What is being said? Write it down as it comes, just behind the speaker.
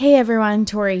Hey everyone,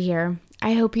 Tori here.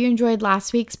 I hope you enjoyed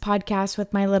last week's podcast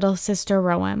with my little sister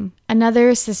Rowan.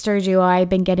 Another sister duo I've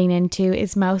been getting into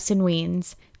is Mouse and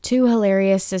Weens, two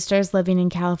hilarious sisters living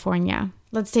in California.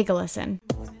 Let's take a listen.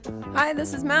 Hi,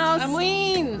 this is Mouse. I'm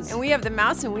Weens. And we have the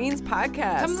Mouse and Weens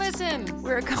podcast. Come listen.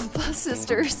 We're a couple of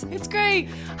sisters. It's great.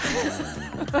 Is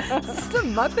this the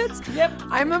Muppets? Yep.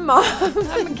 I'm a mom.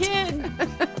 I'm a kid.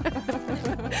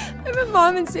 I'm a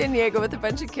mom in San Diego with a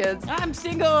bunch of kids. I'm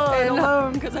single and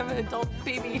alone because I'm an adult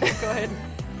baby. Go ahead.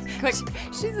 Quick.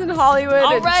 She's in Hollywood.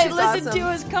 All and right, she's listen awesome. to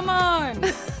us. Come on.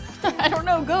 I don't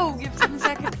know. Go. Give 7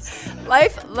 seconds.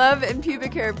 Life, love, and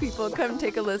pubic hair, people. Come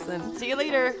take a listen. See you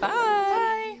later.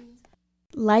 Bye.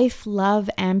 Life, love,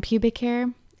 and pubic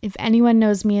hair. If anyone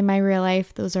knows me in my real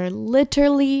life, those are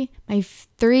literally my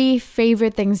 3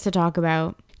 favorite things to talk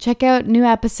about. Check out new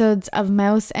episodes of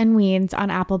Mouse and Weens on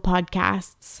Apple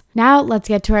Podcasts. Now, let's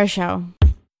get to our show.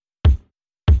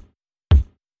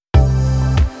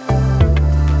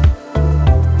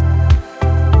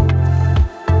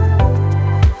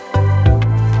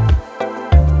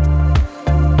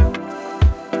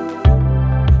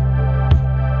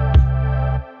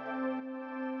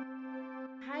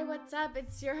 Hi, what's up?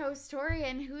 It's your host, Tori,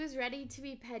 and who's ready to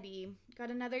be petty?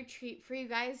 Got another treat for you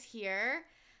guys here.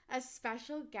 A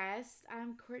special guest,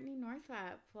 Courtney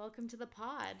Northrup. Welcome to the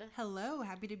pod. Hello,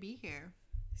 happy to be here.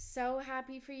 So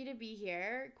happy for you to be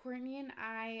here. Courtney and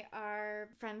I are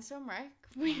friends from work.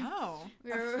 Wow,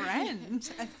 a friend.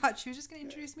 I thought she was just going to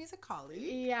introduce me as a colleague.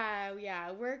 Yeah.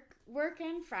 Work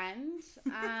and friends.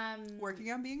 Working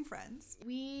on being friends.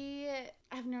 We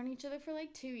have known each other for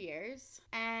like 2 years,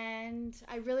 and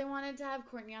I really wanted to have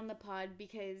Courtney on the pod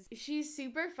because she's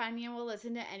super funny and will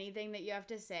listen to anything that you have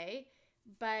to say.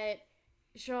 But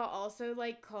she'll also,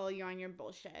 like, call you on your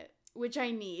bullshit, which I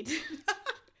need.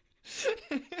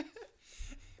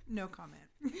 No comment.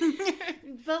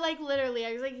 But, like, literally,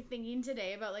 I was, like, thinking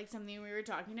today about, like, something we were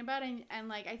talking about, and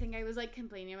like, I think I was, like,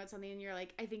 complaining about something, and you're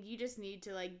like, I think you just need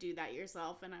to, like, do that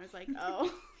yourself, and I was like,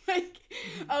 oh. Like,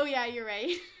 oh, yeah, you're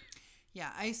right.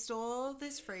 Yeah, I stole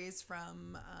this phrase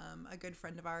from a good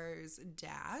friend of ours,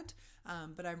 Dad,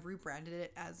 but I've rebranded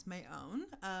it as my own.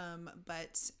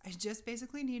 But I just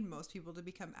basically need most people to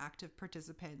become active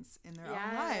participants in their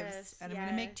own lives. And I'm going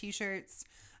to make t-shirts.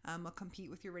 I'll compete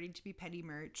with your Ready to Be Petty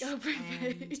merch. Oh,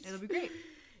 perfect. And it'll be great.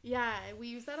 Yeah, we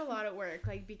use that a lot at work,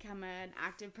 like, become an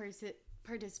active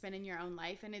participant in your own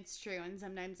life, and it's true, and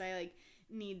sometimes I, like,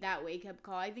 need that wake-up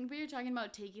call. I think we were talking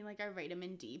about taking, like, our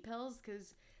vitamin D pills,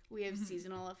 because we have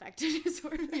seasonal affective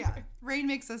disorder. Yeah, rain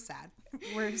makes us sad.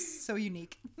 We're so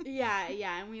unique. Yeah,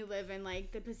 and we live in,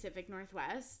 like, the Pacific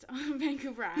Northwest on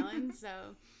Vancouver Island, so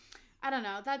I don't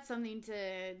know. That's something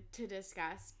to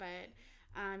discuss, but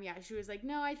yeah, she was like,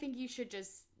 no, I think you should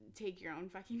just take your own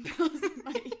fucking pills,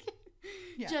 like,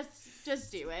 Yeah.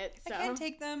 just do it. So. I can't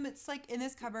take them. It's like in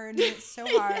this cupboard and it's so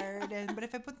hard. But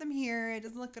if I put them here, it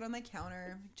doesn't look good on my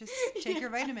counter. Just take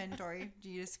your vitamin, Tori.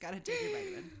 You just got to take your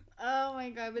vitamin. Oh my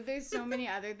God, but there's so many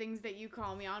other things that you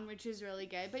call me on, which is really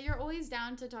good. But you're always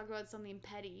down to talk about something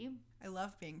petty. I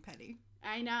love being petty.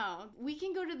 I know. We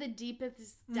can go to the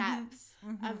deepest depths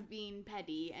of being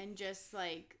petty and just,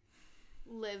 like,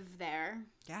 live there.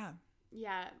 Yeah.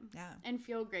 Yeah. And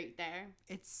feel great there.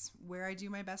 It's where I do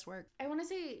my best work. I want to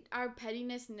say our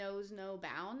pettiness knows no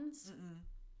bounds.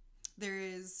 There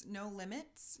is no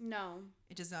limits. No.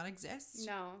 It does not exist.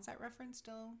 No. Is that reference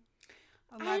still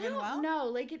I alive and don't well? know.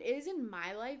 Like, it is in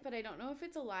my life, but I don't know if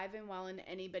it's alive and well in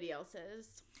anybody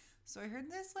else's. So I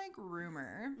heard this, like,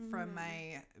 rumor from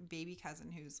my baby cousin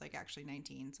who's, like, actually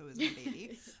 19, so isn't a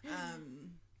baby.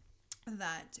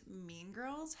 That Mean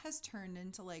Girls has turned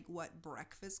into, like, what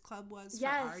Breakfast Club was for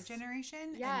our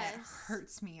generation. Yes. And that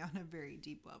hurts me on a very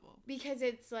deep level. Because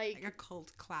it's, like a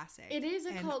cult classic. It is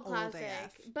a cult classic.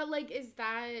 AF. But, like, is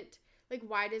that, like,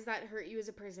 why does that hurt you as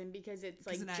a person? Because it's,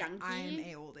 like, junky? I'm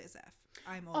a old AF.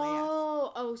 I'm old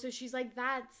AF. Oh, so she's like,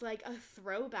 that's, like, a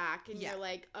throwback. And you're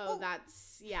like, oh,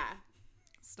 that's,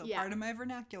 Still part of my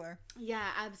vernacular. Yeah,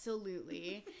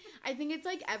 absolutely. I think it's,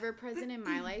 like, ever present in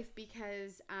my life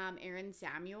because Aaron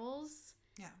Samuels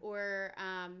or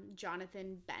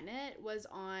Jonathan Bennett was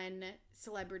on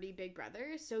Celebrity Big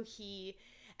Brother. So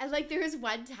and, like, there was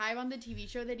one time on the TV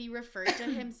show that he referred to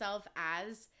himself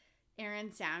as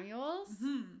Aaron Samuels.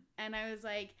 And I was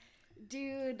like,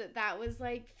 dude, that was,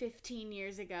 like, 15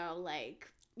 years ago. Like,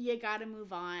 you gotta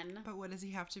move on. But what does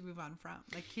he have to move on from?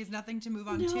 Like, he has nothing to move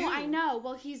on to. No, I know.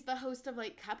 Well, he's the host of,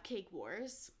 like, Cupcake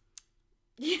Wars.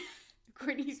 Yeah.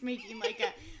 Courtney's making, like,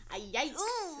 a yikes,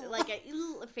 like,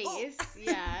 a face.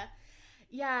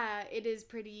 Yeah, it is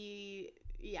pretty,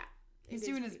 He's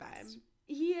doing his best.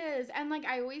 He is. And, like,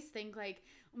 I always think, like,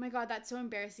 oh my God, that's so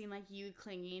embarrassing. Like you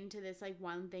clinging to this like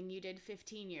one thing you did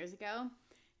 15 years ago.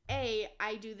 A,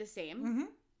 I do the same.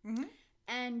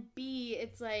 And B,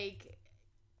 it's like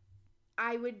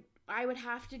I would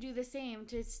have to do the same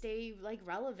to stay like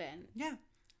relevant. Yeah.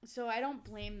 So I don't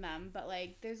blame them, but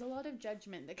like there's a lot of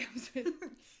judgment that comes with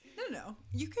No.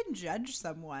 You can judge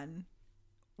someone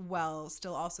while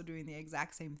still also doing the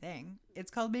exact same thing.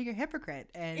 It's called being a hypocrite,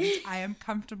 and I am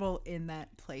comfortable in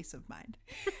that place of mind.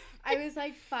 I was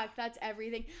like, fuck, that's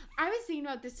everything. I was thinking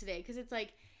about this today because it's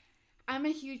like, I'm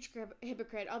a huge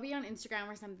hypocrite. I'll be on Instagram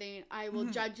or something. I will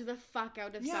judge the fuck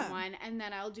out of someone, and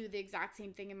then I'll do the exact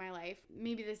same thing in my life.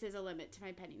 Maybe this is a limit to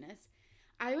my pettiness.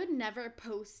 I would never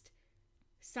post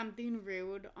something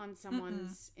rude on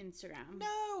someone's Instagram.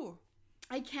 No.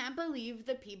 I can't believe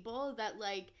the people that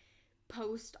like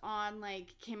post on like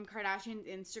Kim Kardashian's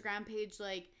Instagram page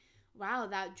like, wow,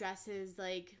 that dress is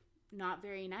like not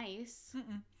very nice.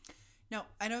 No,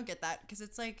 I don't get that, because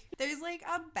it's like there's like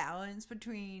a balance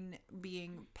between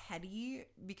being petty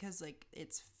because like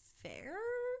it's fair.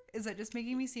 Is that just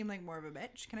making me seem like more of a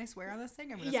bitch? Can I swear on this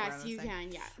thing? I'm gonna swear on this you thing.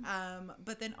 can, yeah.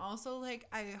 But then also like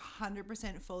I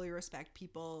 100% fully respect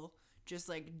people just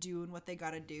like doing what they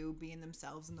gotta do, being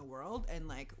themselves in the world, and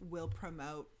like will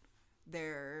promote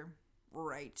their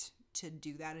right to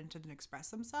do that and to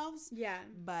express themselves. Yeah.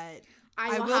 But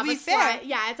I will be fair.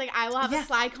 Yeah, it's like I will have a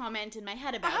sly comment in my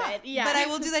head about it. Yeah. But I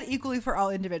will do that equally for all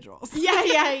individuals. Yeah.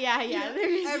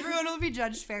 Everyone will be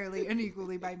judged fairly and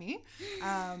equally by me.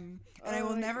 And I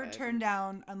will never turn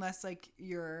down unless like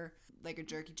you're like a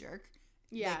jerky jerk.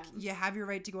 Yeah. Like, you have your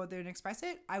right to go out there and express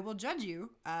it. I will judge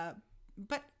you.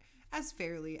 But as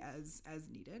fairly as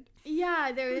needed.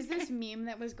 Yeah, there was this meme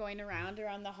that was going around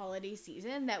the holiday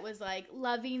season that was like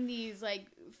loving these like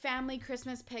family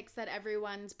Christmas pics that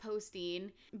everyone's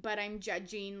posting, but I'm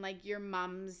judging like your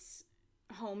mom's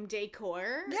home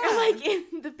decor like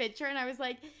in the picture, and I was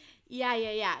like, yeah.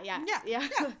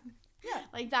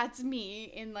 Like that's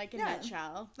me in like a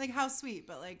nutshell. Like how sweet,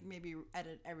 but like maybe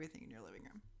edit everything in your living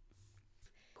room.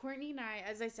 Courtney and I,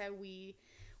 as I said,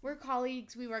 we're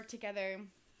colleagues, we work together.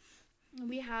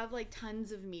 We have like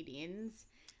tons of meetings.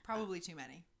 Probably too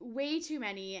many. Way too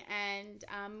many. And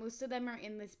most of them are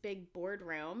in this big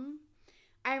boardroom.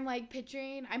 I'm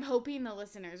hoping the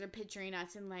listeners are picturing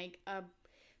us in like a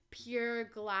pure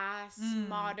glass,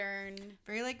 modern.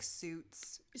 Very like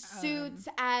Suits.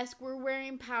 Suits-esque. We're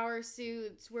wearing power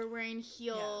suits. We're wearing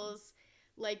heels.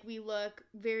 Yeah. Like we look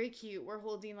very cute. We're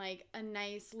holding like a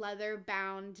nice leather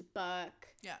bound book.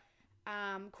 Yeah.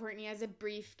 Courtney has a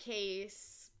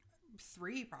briefcase.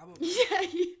 3 probably.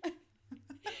 Yeah.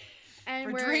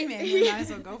 And we're dreaming. We might as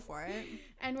well go for it.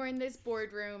 And we're in this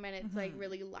boardroom, and it's like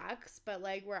really luxe, but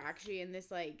like we're actually in this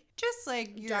like just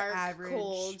like your dark, average,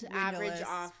 cold, windowless. average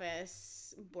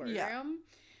office boardroom.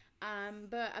 Yeah.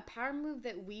 But a power move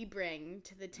that we bring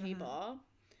to the table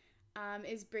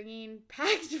is bringing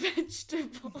packed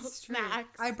vegetable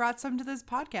snacks. I brought some to this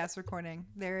podcast recording.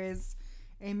 There is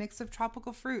a mix of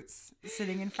tropical fruits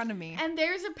sitting in front of me. And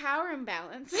there's a power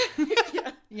imbalance.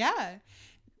 Yeah.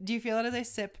 Do you feel it as I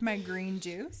sip my green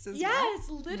juice as well? Yes,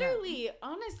 literally. Yeah.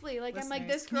 Honestly. Like, listeners, I'm like,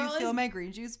 this girl can you feel my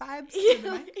green juice vibes?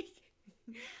 Yeah,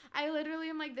 I literally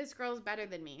am like, this girl's better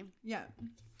than me. Yeah.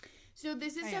 So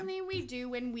this is something we do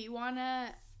when we want to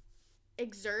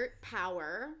exert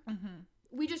power.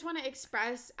 We just want to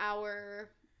express our,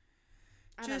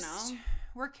 I don't know.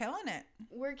 We're killing it.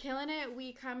 We're killing it.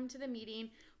 We come to the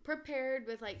meeting prepared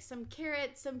with like some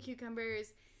carrots, some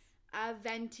cucumbers, a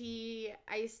venti,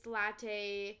 iced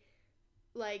latte,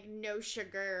 like no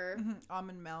sugar.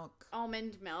 Almond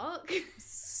milk.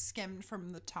 Skimmed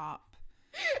from the top.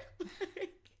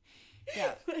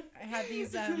 Yeah. I have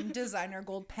these designer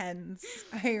gold pens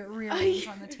I rearranged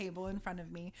on the table in front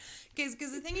of me. Because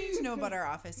the thing you need to know about our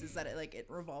office is that it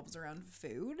revolves around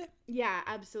food. Yeah,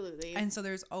 absolutely. And so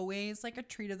there's always like a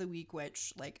treat of the week,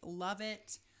 which like love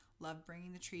it. Love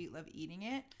bringing the treat, love eating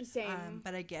it. Same.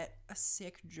 But I get a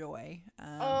sick joy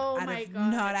out of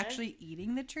not actually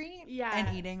eating the treat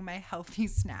and eating my healthy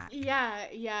snack. Yeah.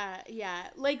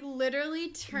 Like literally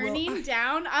turning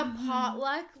down a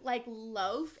potluck like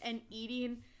loaf and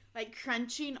eating, like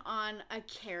crunching on a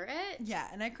carrot. Yeah,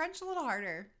 and I crunch a little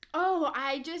harder. Oh,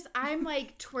 I'm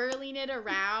like twirling it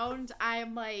around.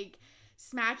 I'm like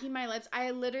smacking my lips.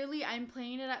 I'm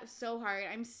playing it up so hard.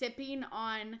 I'm sipping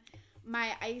on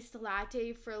my iced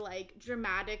latte for like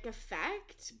dramatic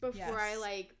effect before I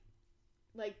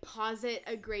like posit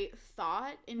a great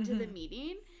thought into the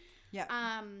meeting. Yeah.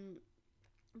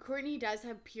 Courtney does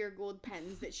have pure gold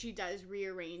pens that she does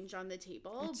rearrange on the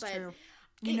table. It's true.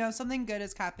 You know, something good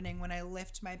is happening when I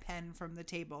lift my pen from the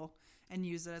table and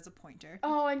use it as a pointer.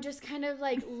 Oh, and just kind of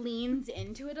like leans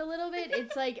into it a little bit.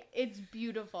 It's like, it's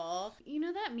beautiful. You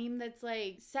know that meme that's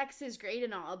like, sex is great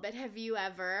and all, but have you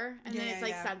ever? And then it's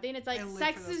like something. It's like,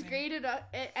 sex is great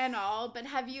and all, but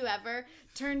have you ever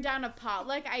turned down a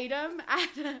potluck item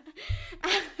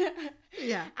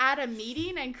at a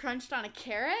meeting and crunched on a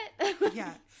carrot?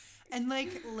 Yeah. And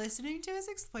like listening to us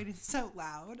explain this out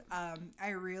loud, I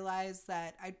realized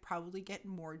that I'd probably get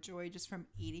more joy just from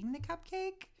eating the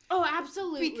cupcake. Oh,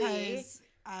 absolutely. Because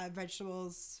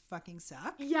vegetables fucking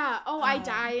suck. Yeah. Oh, I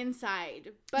die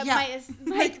inside. But I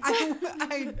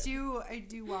do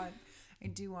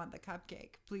want the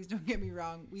cupcake. Please don't get me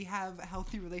wrong. We have a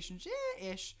healthy relationship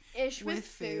ish with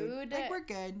food. Like, we're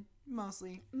good.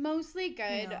 Mostly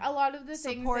good. You know, a lot of the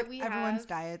things that we have. Everyone's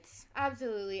diets.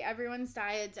 Absolutely. Everyone's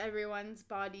diets, everyone's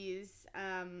bodies.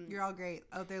 You're all great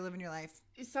out there living your life.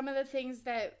 Some of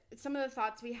the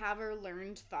thoughts we have are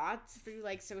learned thoughts through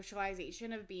like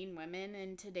socialization of being women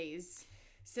in today's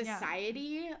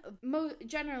society. Yeah.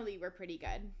 Generally, we're pretty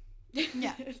good.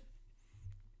 Yeah.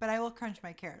 But I will crunch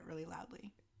my carrot really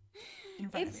loudly in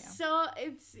front of you.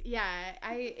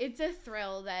 It's a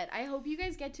thrill that I hope you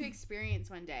guys get to experience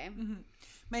one day. Mm-hmm.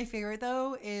 My favorite,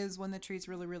 though, is when the treat's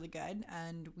really, really good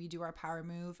and we do our power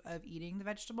move of eating the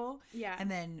vegetable. Yeah. And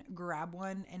then grab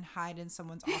one and hide in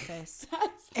someone's office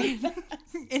and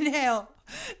inhale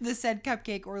the said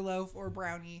cupcake or loaf or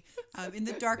brownie in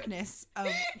the darkness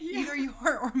of either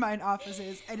your or mine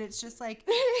offices. And it's just like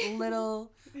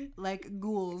little, like,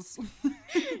 ghouls,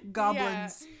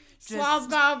 goblins. Slob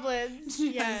goblins.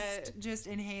 Just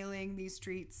inhaling these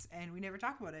treats, and we never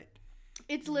talk about it.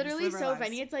 It's literally so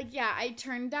funny. It's like, I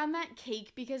turned down that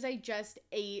cake because I just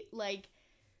ate like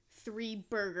 3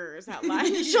 burgers at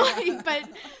lunch. But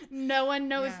no one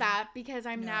knows that because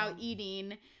I'm now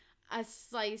eating a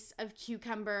slice of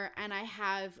cucumber and I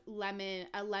have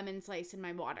a lemon slice in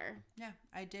my water. Yeah,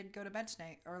 I did go to bed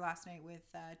last night with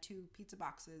 2 pizza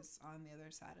boxes on the other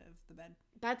side of the bed.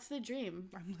 That's the dream.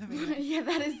 I'm living it. Yeah,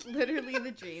 that is literally the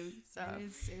dream. So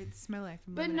it's my life.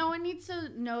 But no one needs to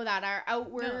know that our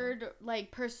outward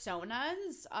like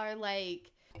personas are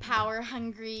like power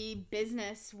hungry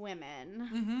business women.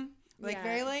 Mm-hmm. Like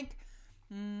very like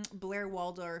Blair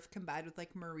Waldorf combined with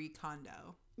like Marie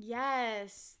Kondo.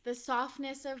 Yes, the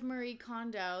softness of Marie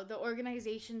Kondo, the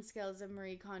organization skills of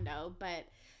Marie Kondo, but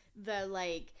the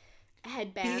like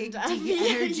headband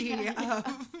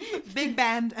big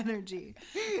band energy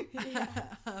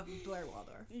of Blair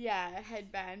Waldorf. Yeah,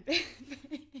 headband.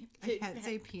 I can't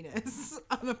say penis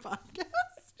on a podcast.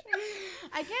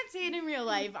 I can't say it in real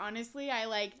life, honestly.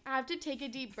 I have to take a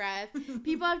deep breath.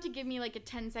 People have to give me like a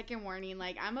 10-second warning.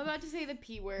 Like, I'm about to say the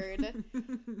P word.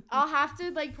 I'll have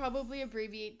to like probably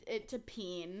abbreviate it to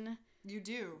peen. You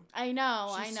do. I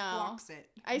know. She squawks it.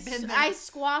 I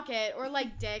squawk it, or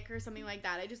like dick or something like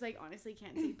that. I just like honestly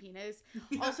can't say penis.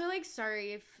 Yeah. Also, like,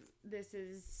 sorry if this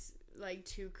is like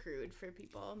too crude for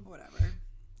people. Whatever.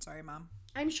 Sorry, Mom.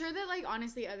 I'm sure that like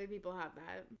honestly other people have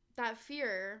that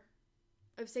fear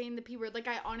of saying the P word. Like,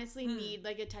 I honestly need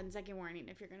like a 10-second warning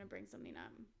if you're gonna bring something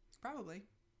up. Probably.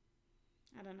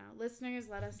 I don't know. Listeners,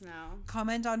 let us know.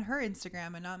 Comment on her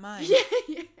Instagram and not mine.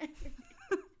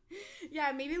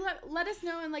 Yeah, maybe let us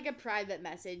know in like a private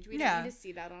message. We don't need to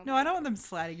see that on. No, I don't want them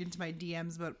sliding into my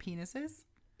DMs about penises.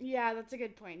 Yeah, that's a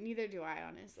good point. Neither do I,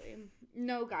 honestly.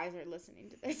 No guys are listening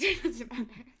to this. It doesn't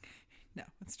matter. No,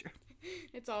 that's true.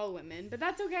 It's all women, but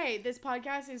that's okay. This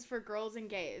podcast is for girls and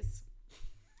gays.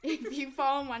 If you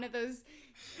fall in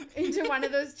into one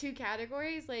of those 2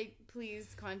 categories, like,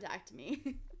 please contact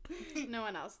me. No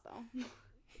one else, though.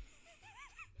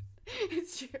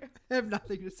 It's true. I have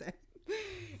nothing to say.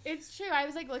 It's true. I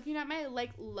was like looking at my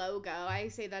like logo. I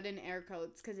say that in air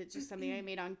quotes because it's just something I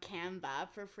made on Canva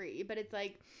for free. But it's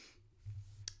like,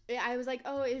 I was like,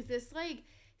 oh, is this like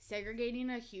segregating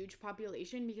a huge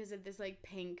population because of this like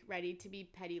pink ready to be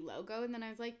petty logo? And then I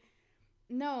was like,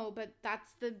 no, but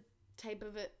that's the type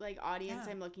of like audience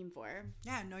I'm looking for.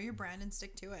 Yeah, know your brand and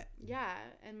stick to it. Yeah,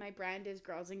 and my brand is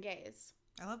girls and gays.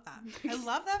 I love that. I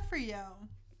love that for you.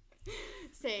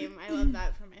 Same. I love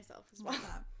that for myself as well.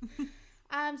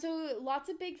 So lots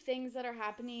of big things that are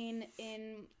happening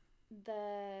in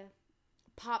the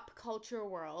pop culture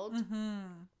world.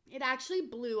 Mm-hmm. It actually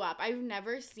blew up. I've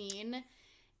never seen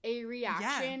a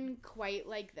reaction quite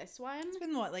like this one. It's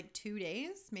been what, like 2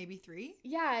 days, maybe 3?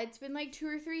 Yeah, it's been like 2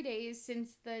 or 3 days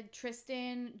since the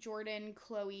Tristan, Jordan,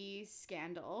 Chloe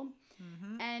scandal.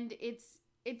 Mm-hmm. And it's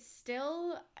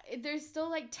still, there's still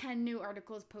like 10 new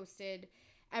articles posted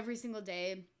every single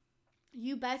day.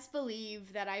 You best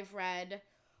believe that I've read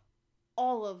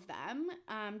all of them,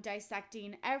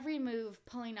 dissecting every move,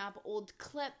 pulling up old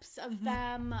clips of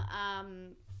them,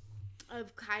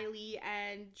 of Kylie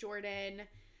and Jordan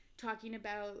talking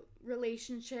about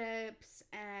relationships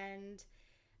and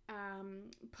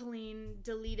pulling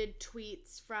deleted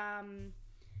tweets from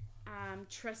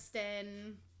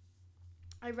Tristan.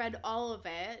 I read all of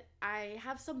it. I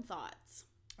have some thoughts.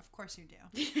 Of course you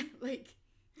do. Like,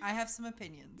 I have some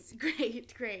opinions.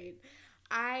 Great.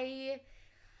 I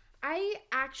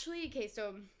actually, okay,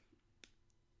 so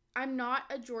I'm not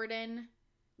a Jordan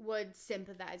Woods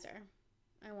sympathizer.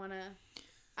 I want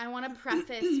to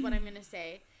preface what I'm going to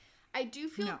say. I do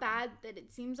feel bad that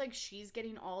it seems like she's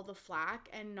getting all the flack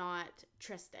and not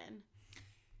Tristan.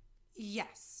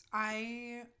 Yes,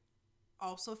 I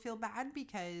also feel bad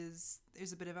because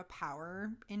there's a bit of a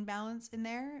power imbalance in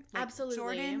there. Like, absolutely.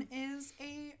 Jordan is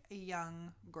a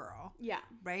young girl. Yeah.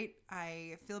 Right?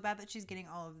 I feel bad that she's getting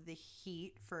all of the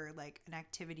heat for like an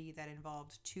activity that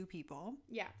involved two people.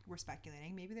 Yeah. We're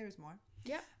speculating. Maybe there's more.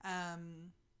 Yeah.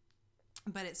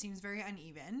 But it seems very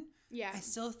uneven. Yeah. I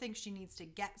still think she needs to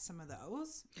get some of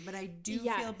those, but I do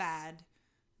feel bad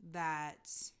that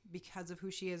because of who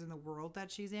she is in the world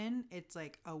that she's in, it's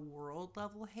like a world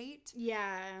level hate.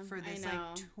 Yeah. For this like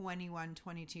 21,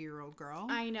 22-year-old girl.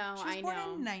 I know. She was born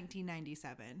in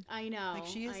 1997. I know. Like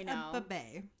she is a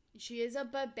babe. She is a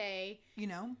babe. You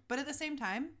know, but at the same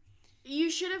time, you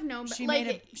should have known. She like,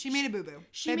 made a boo boo.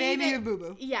 She made a boo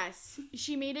boo. Yes,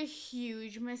 she made a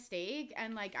huge mistake,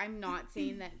 and like I'm not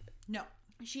saying that. No.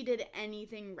 She did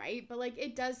anything right, but like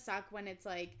it does suck when it's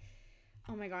like,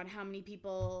 oh my god, how many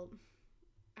people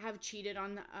have cheated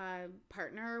on a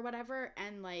partner or whatever,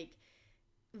 and like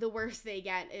the worst they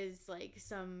get is like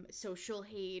some social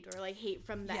hate or like hate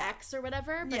from the ex or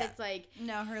whatever, but it's like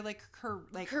no, her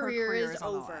career is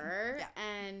over,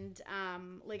 and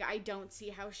like I don't see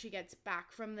how she gets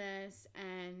back from this,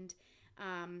 and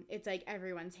it's like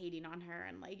everyone's hating on her,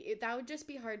 and like that would just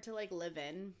be hard to like live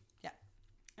in.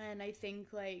 And I think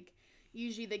like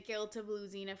usually the guilt of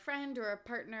losing a friend or a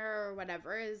partner or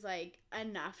whatever is like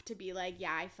enough to be like,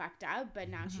 yeah, I fucked up, but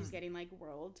now she's getting like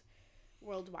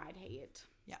worldwide hate.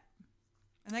 Yeah.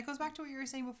 And that goes back to what you were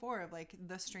saying before of like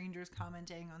the strangers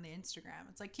commenting on the Instagram.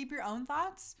 It's like, keep your own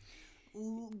thoughts.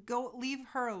 Go leave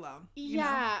her alone. Yeah,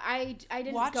 know? I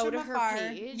didn't watch go to her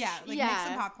page. Yeah, like make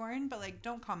some popcorn, but like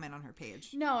don't comment on her page.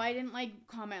 No, I didn't like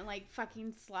comment like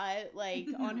fucking slut like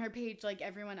on her page like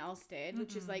everyone else did,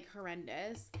 which is like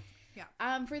horrendous.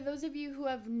 Yeah. For those of you who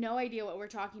have no idea what we're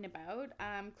talking about,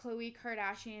 Khloe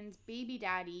Kardashian's baby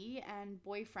daddy and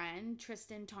boyfriend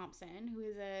Tristan Thompson, who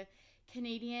is a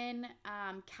Canadian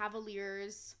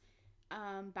Cavaliers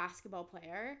basketball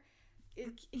player.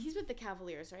 He's with the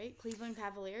Cavaliers, right? Cleveland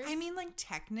Cavaliers. I mean, like,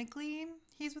 technically,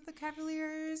 he's with the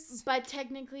Cavaliers. But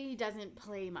technically, he doesn't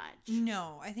play much.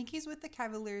 No, I think he's with the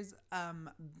Cavaliers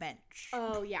bench.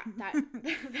 Oh, yeah.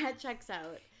 That checks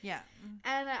out. Yeah.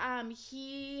 And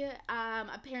he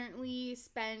apparently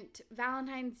spent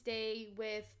Valentine's Day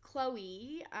with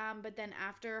Khloe, but then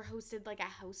after hosted like a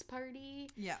house party.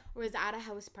 Yeah. Or was at a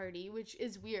house party, which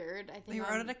is weird. I think they were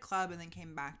out at a club and then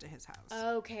came back to his house.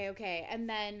 Okay. And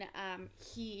then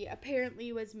he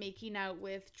apparently was making out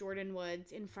with Jordan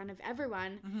Woods in front of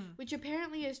everyone, which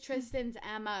apparently is Tristan's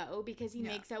MO because he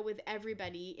makes out with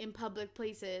everybody in public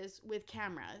places with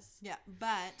cameras. Yeah,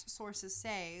 but sources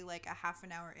say like a half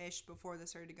an hour-ish before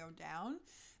this started to go down,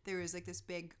 there was like this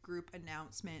big group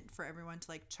announcement for everyone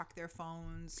to like chuck their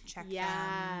phones, check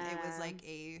them. It was like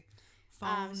a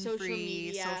phone social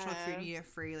media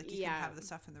free, like you can have the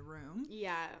stuff in the room.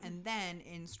 Yeah. And then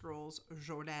in strolls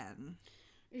Jordan.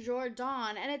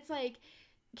 And it's like,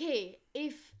 okay,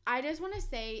 if I just want to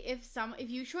say,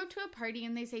 if you show up to a party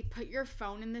and they say put your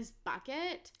phone in this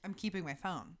bucket, I'm keeping my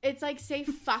phone. It's like say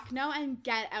fuck no and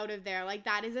get out of there. Like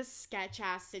that is a sketch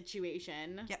ass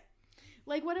situation. Yep.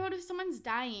 Like what about if someone's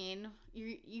dying?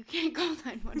 You can't call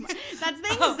 911. That's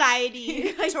the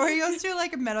anxiety. Tori goes to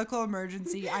like a medical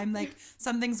emergency. I'm like,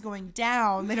 something's going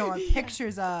down. They don't want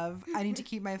pictures of. I need to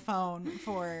keep my phone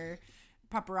for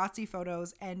paparazzi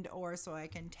photos and or so I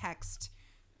can text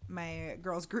my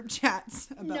girls' group chats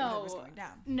about what was going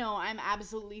down. No, I'm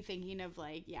absolutely thinking of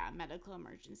like, medical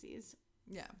emergencies.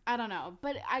 Yeah. I don't know.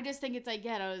 But I just think it's like,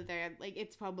 get out of there. Like,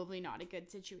 it's probably not a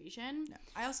good situation. No.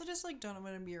 I also just like don't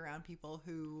want to be around people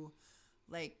who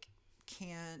like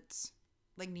can't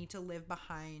like need to live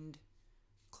behind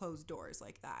closed doors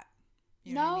like that.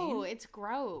 You know what I mean? It's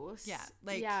gross. Yeah.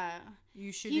 Like,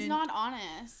 you shouldn't. He's not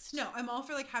honest. No, I'm all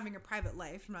for like having a private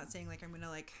life. I'm not saying like I'm going to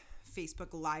like Facebook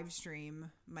live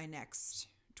stream my next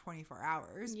 24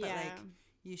 hours, but like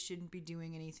you shouldn't be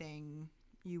doing anything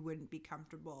you wouldn't be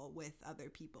comfortable with other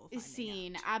people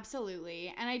seen out.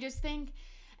 Absolutely. And I just think,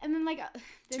 and then like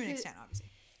to an extent, obviously.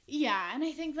 Yeah, and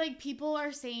I think like people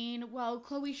are saying, well,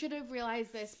 Khloe should have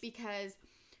realized this because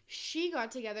she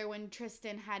got together when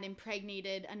Tristan had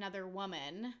impregnated another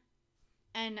woman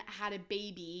and had a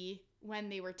baby when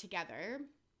they were together.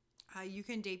 You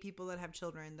can date people that have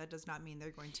children. That does not mean they're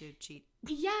going to cheat.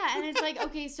 Yeah, and it's like,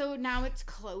 okay, so now it's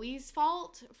Khloe's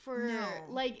fault for,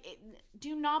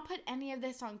 do not put any of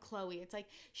this on Khloe. It's like,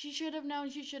 she should have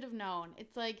known.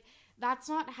 It's like, that's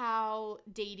not how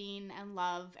dating and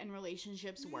love and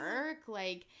relationships work.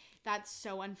 Like, that's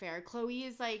so unfair. Khloe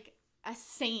is, like, a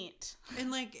saint.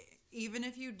 And, like, even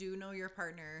if you do know your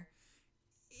partner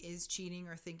is cheating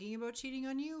or thinking about cheating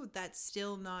on you, that's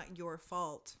still not your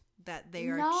fault. That they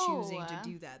are choosing to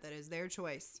do that. That is their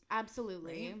choice.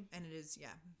 Absolutely. Right? And it is,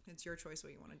 it's your choice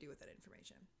what you want to do with that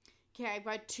information. Okay, I've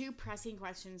got 2 pressing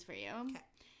questions for you. Okay.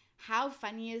 How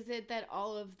funny is it that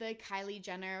all of the Kylie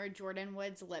Jenner or Jordan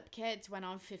Woods lip kits went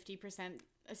on 50%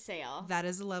 sale? That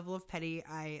is a level of petty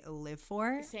I live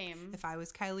for. Same. If I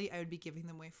was Kylie, I would be giving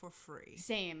them away for free.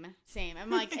 Same. I'm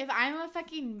like, if I'm a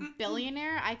fucking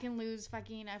billionaire, I can lose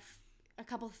fucking a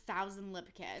couple thousand lip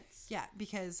kits. Yeah,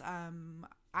 because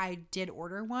I did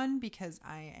order one because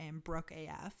I am broke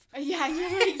AF. Yeah,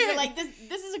 you're like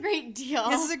this is a great deal.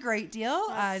 This is a great deal.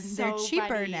 They're cheaper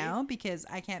funny. now because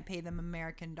I can't pay them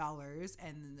American dollars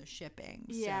and then the shipping.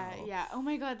 Yeah, so. yeah. Oh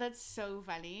my god, that's so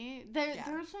funny. There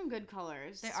are some good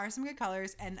colors. There are some good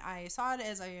colors, and I saw it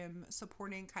as I am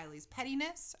supporting Kylie's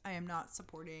pettiness. I am not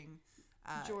supporting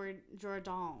Jordan.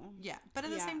 Yeah, but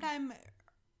at the same time,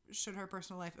 should her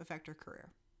personal life affect her career?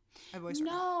 I've always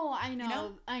No, I know, you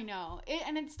know? I know.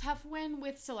 And it's tough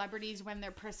with celebrities when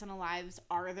their personal lives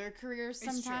are their careers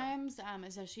sometimes,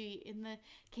 especially in the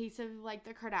case of like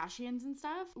the Kardashians and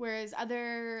stuff. Whereas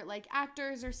other like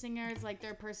actors or singers, like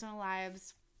their personal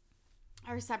lives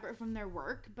are separate from their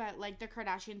work, but like the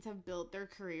Kardashians have built their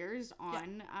careers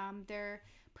on their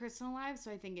personal lives,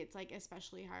 so I think it's like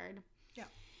especially hard. Yeah.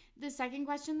 The second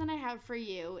question that I have for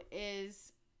you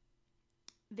is,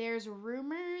 there's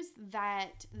rumors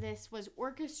that this was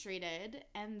orchestrated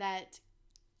and that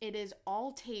it is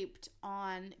all taped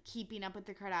on Keeping Up with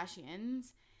the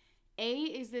Kardashians. A,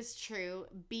 is this true?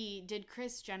 B, did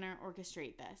Kris Jenner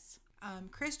orchestrate this?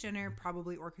 Kris Jenner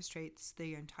probably orchestrates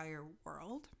the entire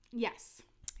world. Yes.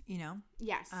 You know?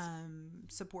 Yes.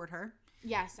 Support her.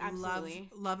 Yes, absolutely.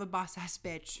 Love a boss-ass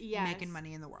bitch making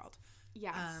money in the world.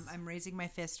 Yes. I'm raising my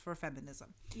fist for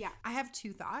feminism. Yeah. I have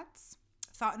 2 thoughts.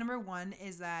 Thought number 1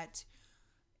 is that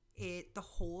the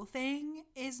whole thing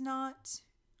is not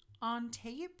on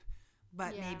tape,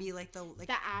 but maybe like the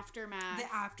aftermath,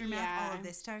 all of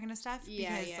this kind of stuff.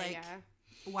 Because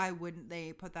why wouldn't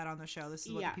they put that on the show? This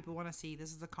is what the people want to see. This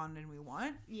is the content we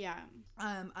want. Yeah.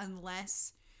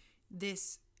 Unless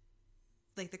this,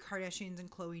 like the Kardashians and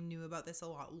Khloe knew about this a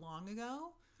lot long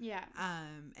ago. Yeah.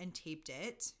 And taped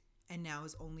it, and now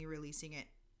is only releasing it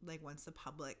like once the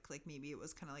public, like maybe it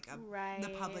was kind of like the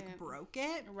public broke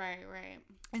it, right,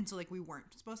 and so like we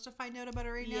weren't supposed to find out about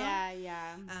it right now.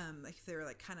 Yeah. Like they were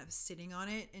like kind of sitting on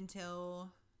it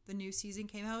until the new season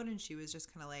came out, and she was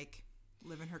just kind of like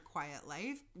living her quiet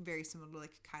life, very similar to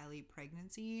like Kylie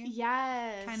pregnancy,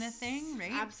 kind of thing,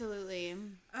 right? Absolutely.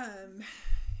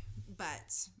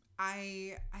 But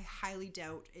I highly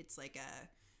doubt it's like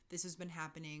this has been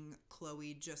happening.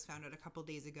 Khloe just found out a couple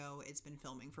days ago. It's been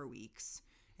filming for weeks.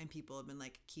 And people have been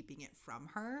like keeping it from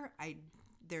her.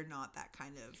 They're not that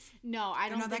kind of. No, I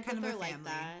don't think that they're like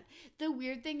that. The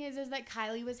weird thing is that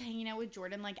Kylie was hanging out with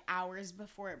Jordan like hours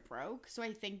before it broke. So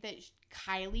I think that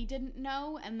Kylie didn't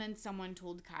know, and then someone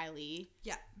told Kylie.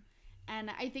 Yeah. And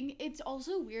I think it's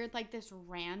also weird, like this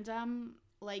random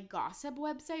like gossip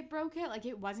website broke it. Like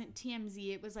it wasn't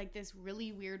TMZ. It was like this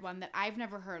really weird one that I've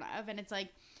never heard of, and it's like,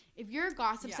 if you're a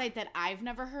gossip site that I've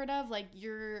never heard of, like,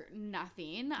 you're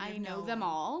nothing. I know them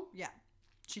all. Yeah,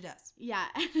 she does. Yeah,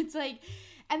 and it's like,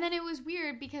 and then it was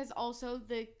weird because also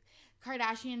the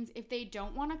Kardashians, if they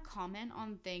don't want to comment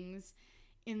on things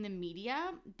in the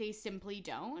media, they simply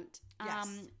don't. Yes.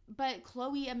 But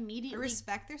Khloe immediately... I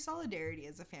respect their solidarity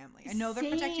as a family. I know they're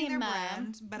protecting their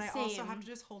brand, but I also have to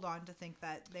just hold on to think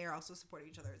that they are also supporting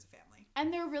each other as a family.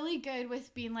 And they're really good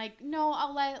with being like, no,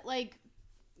 I'll let, like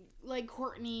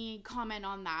Kourtney comment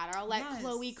on that, or I'll let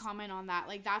Khloe comment on that.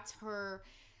 Like that's her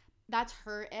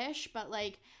ish, but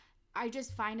like I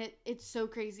just find it's so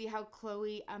crazy how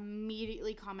Khloe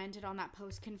immediately commented on that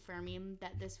post confirming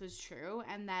that this was true,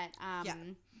 and that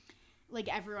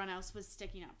like everyone else was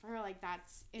sticking up for her. Like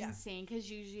that's insane, because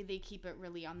usually they keep it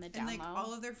really on the down low. And like low.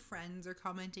 all of their friends are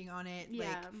commenting on it.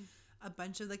 Yeah. a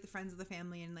bunch of like the friends of the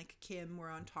family and like Kim were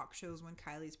on talk shows when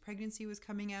Kylie's pregnancy was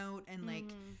coming out, and like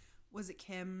was it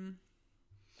Kim?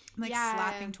 I'm like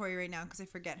slapping Tori right now because I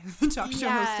forget who the talk show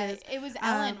host is. It was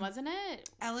Ellen, wasn't it?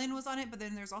 Ellen was on it, but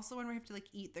then there's also one where you have to like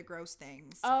eat the gross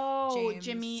things. Oh,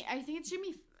 Jimmy. I think it's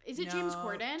Jimmy. Is it James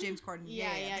Corden? James Corden.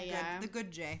 Yeah. The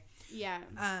good Jay. Yeah.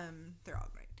 They're all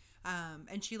great.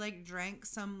 And she like drank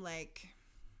some like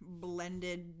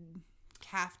blended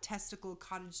calf testicle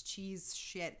cottage cheese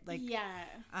shit. Like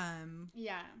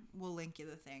we'll link you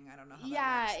the thing. I don't know how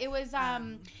that works. It was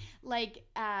like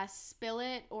spill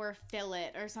it or fill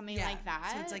it or something like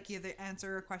that. So it's like you either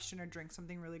answer a question or drink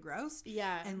something really gross.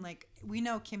 Yeah. And like we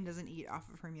know Kim doesn't eat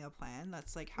off of her meal plan.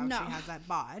 That's like how she has that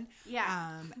bod.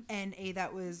 Yeah. And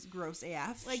that was gross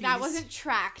AF. Like that wasn't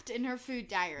tracked in her food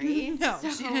diary. No, so.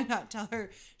 She did not tell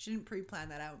her. She didn't pre-plan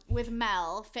that out. With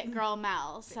Mel, Fit Girl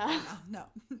Mel. So no,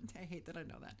 I hate that I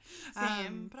know that.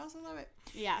 Same. But I also love it.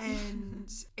 Yeah. And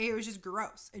it was just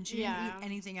gross. And she didn't eat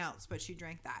anything else, but she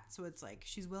drank that. So it's like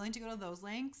she's willing to go to those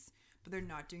lengths, but they're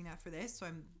not doing that for this. So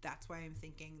that's why I'm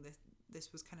thinking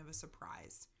this was kind of a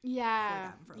surprise. Yeah. For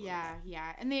them for a little bit.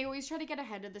 Yeah. And they always try to get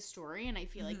ahead of the story, and I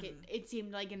feel like it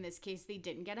seemed like in this case they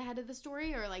didn't get ahead of the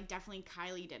story, or like definitely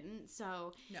Kylie didn't.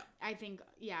 So no. I think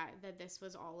that this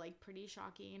was all like pretty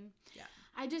shocking. Yeah.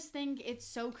 I just think it's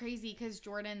so crazy because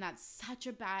Jordan, that's such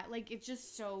a bad, like, it's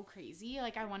just so crazy.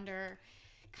 Like, I wonder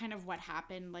kind of what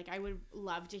happened. Like, I would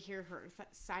love to hear her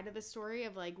side of the story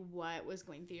of like what was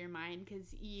going through your mind,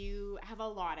 because you have a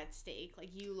lot at stake. Like,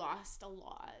 you lost a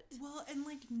lot. Well, and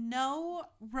like no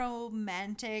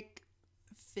romantic,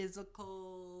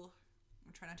 physical,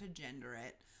 I'm trying not to gender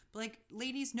it, but like,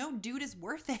 ladies, no dude is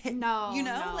worth it. No, you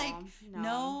know,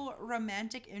 no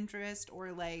romantic interest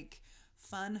or like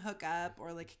fun hookup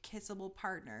or like kissable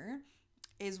partner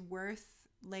is worth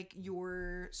like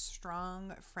your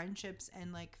strong friendships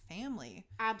and like family.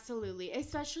 Absolutely.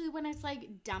 Especially when it's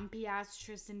like dumpy ass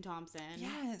Tristan Thompson.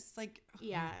 Yes. Like,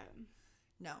 yeah.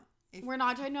 No. We're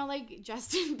not talking about like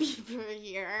Justin Bieber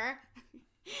here.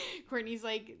 Courtney's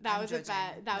like, that was a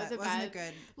bad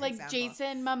good like example.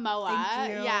 Jason Momoa.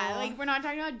 Thank you. Yeah, like we're not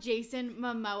talking about Jason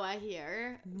Momoa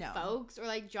here, no, folks, or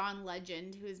like John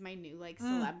Legend, who is my new like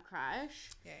celeb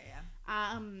crush.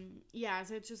 Yeah.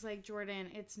 So it's just like, Jordan,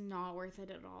 it's not worth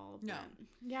it at all. No.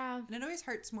 Yeah. And it always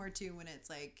hurts more too when it's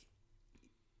like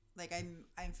I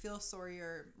feel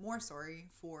more sorry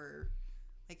for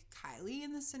like Kylie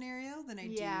in this scenario than I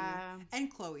do,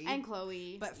 and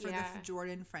Chloe, but for the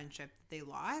Jordan friendship that they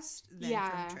lost than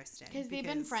from Tristan, because they've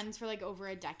been friends for like over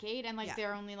a decade, and like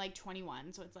they're only like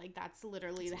 21, so it's like that's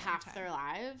literally half their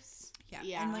lives.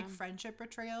 And like friendship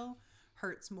betrayal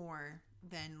hurts more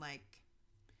than like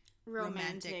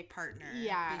romantic partner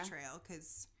betrayal,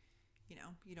 because you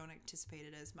don't anticipate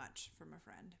it as much from a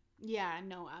friend.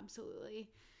 Absolutely.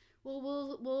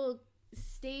 Well, we'll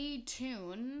stay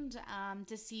tuned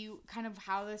to see kind of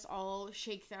how this all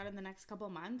shakes out in the next couple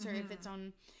months, or if it's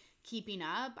on Keeping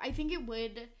Up. I think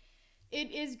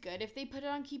it is good if they put it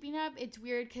on Keeping Up. It's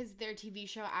weird because their TV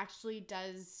show actually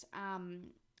does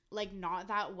like not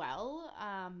that well.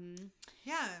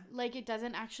 Like it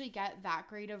doesn't actually get that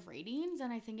great of ratings,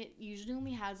 and I think it usually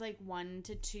only has like 1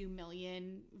 to 2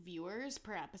 million viewers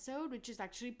per episode, which is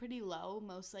actually pretty low.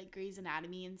 Most like Grey's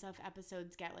Anatomy and stuff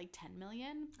episodes get like 10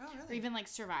 million. Oh, really? Or even like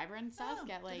Survivor and stuff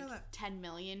get like 10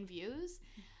 million views.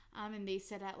 And they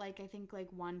sit at like I think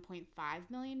like 1.5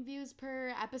 million views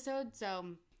per episode. So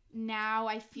now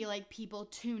I feel like people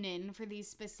tune in for these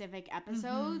specific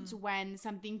episodes when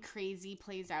something crazy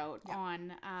plays out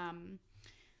on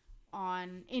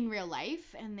in real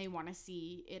life, and they want to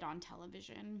see it on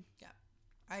television. Yeah.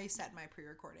 I set my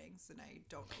pre-recordings and I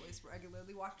don't always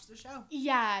regularly watch the show.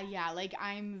 Yeah. Like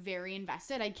I'm very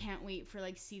invested. I can't wait for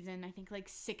like season, I think like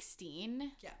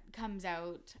 16 comes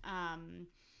out.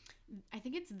 I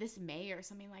think it's this May or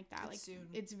something like that. It's soon.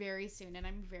 It's very soon, and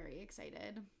I'm very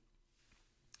excited.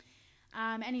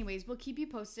 Anyways, we'll keep you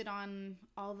posted on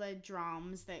all the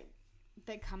dramas that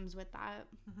comes with that.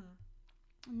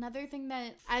 Another thing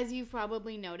that, as you've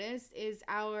probably noticed, is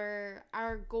our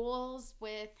goals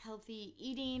with healthy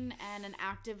eating and an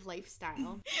active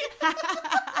lifestyle.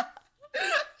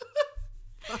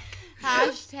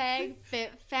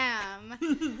 #FitFam.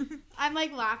 I'm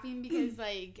like laughing because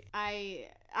like I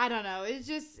don't know. It's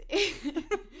just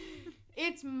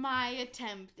it's my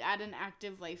attempt at an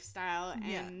active lifestyle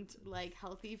and like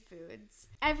healthy foods.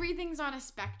 Everything's on a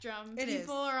spectrum.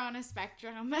 People are on a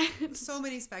spectrum. So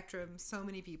many spectrums, so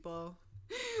many people.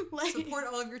 Like, support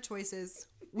all of your choices.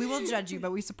 We will judge you,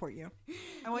 but we support you.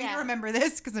 I want you to remember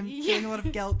this because I'm feeling a lot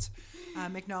of guilt.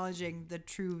 acknowledging the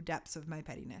true depths of my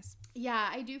pettiness. Yeah,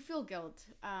 I do feel guilt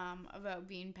about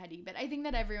being petty, but I think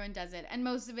that everyone does it, and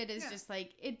most of it is just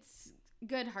like it's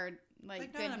good heart,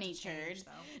 like good natured.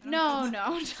 No.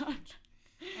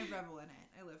 I revel in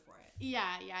it. I live for it. Yeah,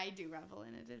 I do revel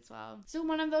in it as well. So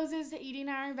one of those is eating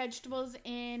our vegetables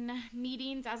in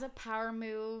meetings as a power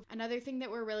move. Another thing that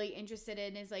we're really interested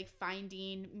in is like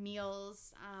finding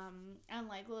meals and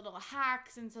like little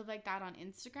hacks and stuff like that on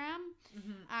Instagram,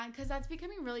 because that's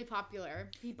becoming really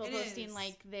popular. People posting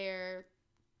like their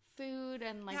food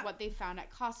and like what they found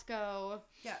at Costco.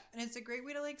 Yeah, and it's a great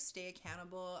way to like stay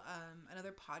accountable.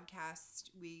 Another podcast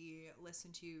we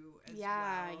listen to as well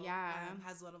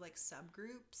has a lot of like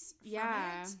subgroups from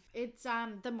it. It's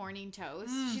the Morning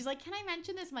Toast. She's like, can I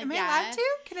mention this? I'm like, am I allowed to?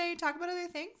 Can I talk about other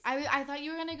things? I thought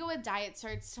you were gonna go with Diet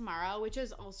Starts Tomorrow, which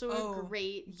is also a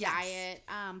great diet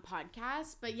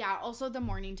podcast, but also the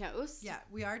Morning Toast. Yeah,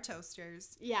 we are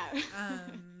toasters. Yeah.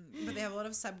 But they have a lot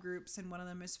of subgroups, and one of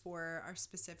them is for our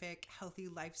specific healthy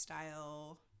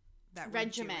lifestyle that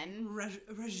regimen.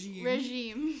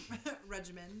 Regimen.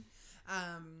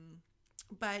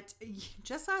 But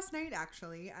just last night,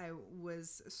 actually, I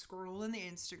was scrolling the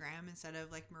Instagram instead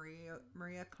of like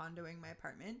Maria condoing my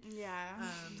apartment. Yeah.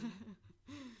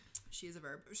 She is a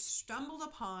verb. Stumbled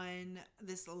upon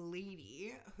this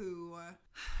lady who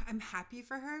I'm happy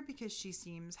for her because she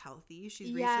seems healthy.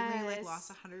 She's recently like lost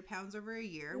 100 pounds over a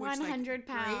year, which 100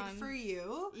 pounds. Great for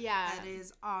you. Yeah, that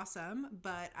is awesome.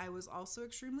 But I was also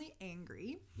extremely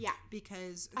angry. Yeah,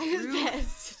 because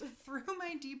through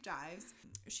my deep dives,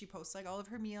 she posts like all of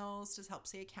her meals to help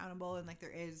stay accountable, and like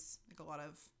there is like a lot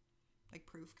of like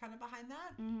proof kind of behind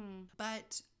that.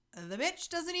 But the bitch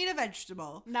doesn't eat a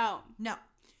vegetable. No.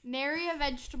 Nary a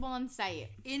vegetable in sight.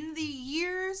 In the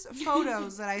years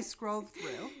photos that I scrolled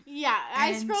through. Yeah,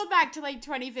 I scrolled back to like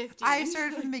 2015. I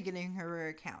started from the beginning of her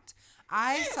account.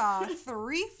 I saw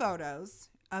 3 photos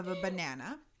of a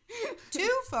banana, 2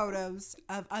 photos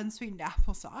of unsweetened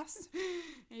applesauce.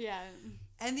 Yeah.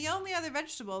 And the only other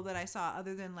vegetable that I saw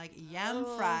other than like yam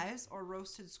fries or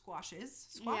roasted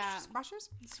squashes. Squashes?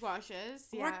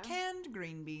 Yeah. Or canned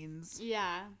green beans.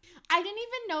 Yeah. I didn't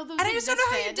even know those And I just don't know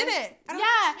how you did it.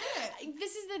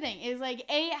 This is the thing. Is like,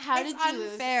 how did you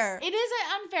lose? Unfair. It is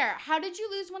unfair. How did you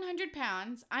lose 100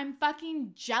 pounds? I'm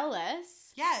fucking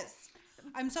jealous. Yes.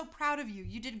 I'm so proud of you.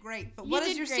 You did great. But what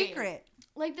is your secret?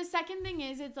 Like, the second thing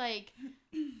is, it's like,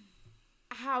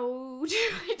 how do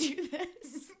I do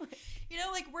this? You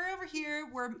know, like, we're over here,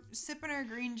 we're sipping our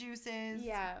green juices.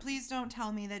 Yeah. Please don't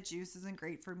tell me that juice isn't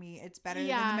great for me. It's better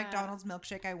than the McDonald's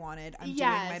milkshake I wanted. I'm doing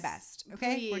my best.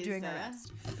 Okay? Please. We're doing our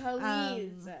best.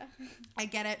 Please. I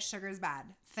get it. Sugar's bad.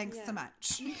 Thanks so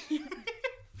much.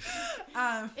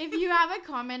 If you have a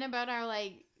comment about our,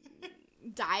 like,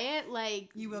 diet,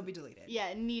 like... You will be deleted.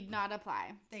 Yeah, need not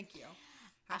apply. Thank you.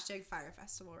 Hashtag Fire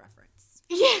Festival reference.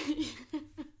 Yeah.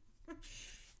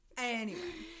 Anyway.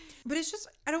 But it's just,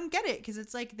 I don't get it, because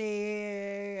it's like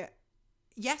yes,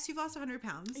 you've lost 100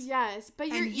 pounds. Yes, but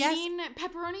you're eating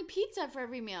pepperoni pizza for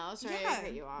every meal. Sorry to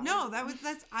cut you off. No,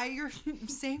 you're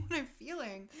saying what I'm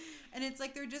feeling. And it's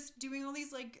like they're just doing all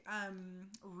these like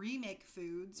remake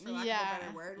foods, for lack of a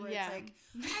better word, where it's like,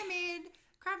 I made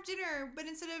Kraft Dinner, but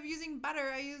instead of using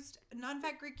butter, I used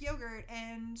non-fat Greek yogurt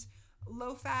and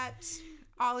low-fat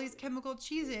Ollie's chemical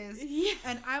cheeses. Yeah.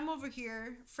 And I'm over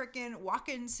here freaking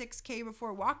walking 6K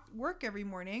before work every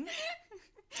morning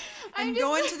and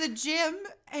going to the gym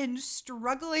and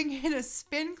struggling in a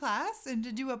spin class and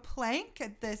to do a plank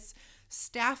at this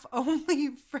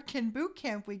staff-only freaking boot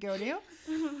camp we go to.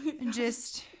 And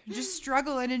just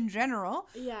struggling in general.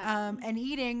 Yeah. And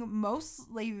eating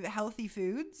mostly healthy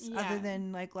foods, other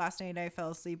than like last night I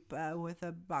fell asleep with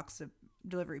a box of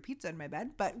delivery pizza in my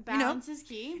bed, but balance is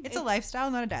key. It's a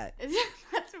lifestyle, not a diet.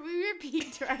 That's what we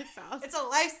repeat to ourselves. It's a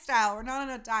lifestyle. We're not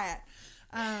on a diet.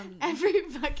 Every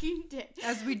fucking day,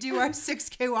 as we do our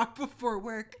 6K walk before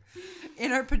work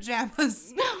in our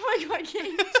pajamas. Oh my god,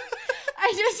 Kate.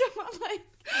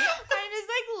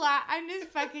 I'm just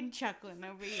fucking chuckling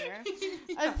over here.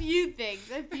 Yeah. A few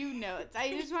notes.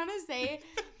 I just want to say,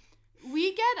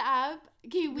 we get up.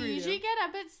 Okay, we usually get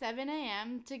up at 7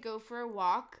 a.m. to go for a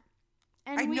walk.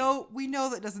 And we know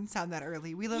that doesn't sound that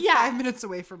early. We live 5 minutes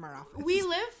away from our office. We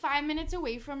live 5 minutes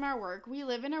away from our work. We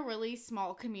live in a really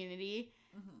small community.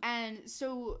 Mm-hmm. And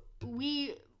so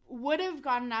we would have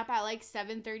gotten up at like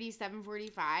 7:30,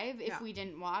 7:45 if we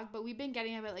didn't walk. But we've been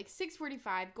getting up at like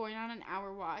 6:45, going on an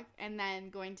hour walk, and then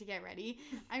going to get ready.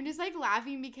 I'm just like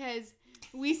laughing because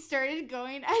we started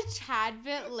going a tad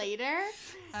bit later.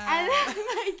 And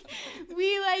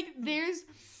like, there's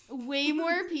way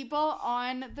more people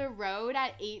on the road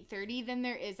at 8:30 than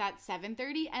there is at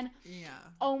 7:30. And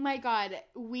oh my God,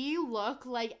 we look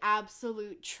like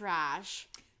absolute trash.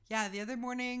 Yeah, the other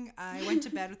morning I went to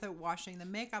bed without washing the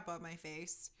makeup on my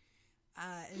face.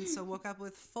 And so woke up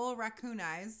with full raccoon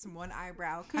eyes, one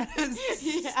eyebrow kind of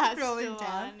scrolling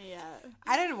down.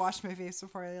 I didn't wash my face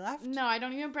before I left. No, I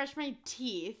don't even brush my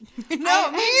teeth.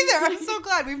 No, me either. I'm so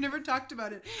glad we've never talked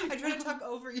about it. I try to talk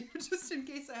over you just in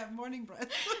case I have morning breath.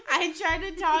 I try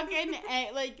to talk and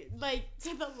like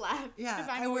to the left because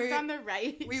I'm always on the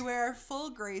right. We wear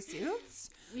full gray suits.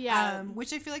 Yeah.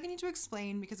 Which I feel like I need to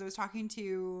explain because I was talking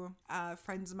to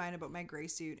friends of mine about my gray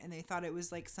suit and they thought it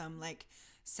was like some like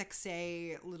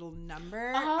sexy little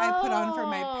number I put on for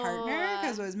my partner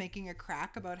because I was making a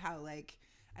crack about how like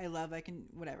I can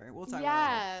whatever we'll talk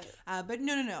about it later. But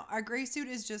no, our gray suit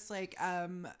is just like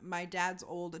my dad's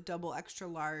old double extra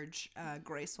large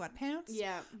gray sweatpants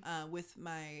with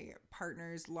my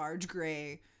partner's large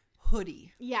gray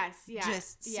hoodie.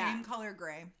 Just same color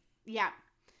gray.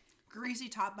 Greasy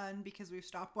top bun because we've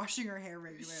stopped washing our hair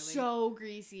regularly. So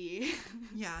greasy.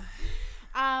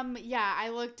 I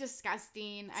look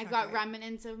disgusting. I've got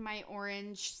remnants of my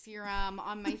orange serum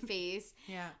on my face.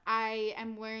 I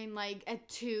am wearing like a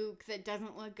toque that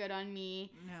doesn't look good on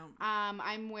me. No.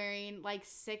 I'm wearing like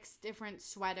 6 different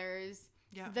sweaters.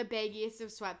 The baggiest of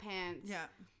sweatpants.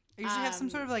 I usually have some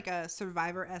sort of like a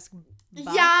Survivor-esque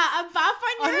buff. Yeah, a buff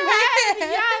on your head.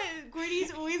 Yeah,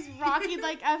 Gordy's always rocking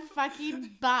like a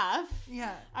fucking buff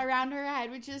around her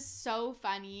head, which is so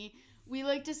funny. We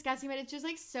look disgusting, but it's just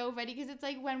like so funny because it's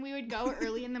like when we would go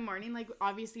early in the morning, like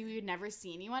obviously we would never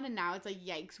see anyone, and now it's like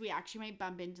yikes, we actually might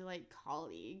bump into like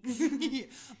colleagues.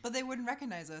 But they wouldn't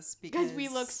recognize us because we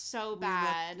look so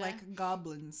bad, we look like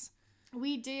goblins.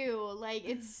 We do. Like,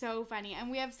 it's so funny. And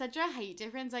we have such a height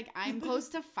difference. Like, I'm close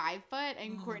to 5 foot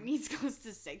and Courtney's close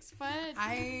to 6 foot.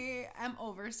 I am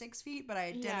over 6 feet, but I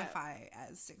identify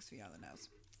as 6 feet on the nose.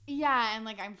 Yeah, and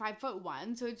like I'm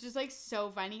 5'1", so it's just like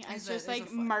so funny. It's just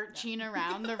like marching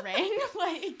around the ring,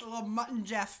 like a little Mutt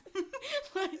Jeff.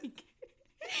 Like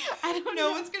I don't know.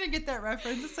 No one's gonna get that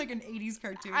reference. It's like an 80s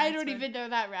cartoon. I don't even know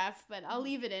that ref, but I'll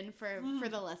leave it in for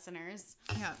the listeners.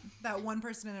 Yeah, that one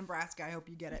person in Nebraska. I hope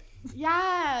you get it.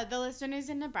 Yeah, the listeners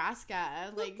in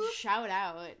Nebraska, like shout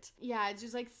out. Yeah, it's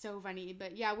just like so funny.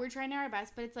 But yeah, we're trying our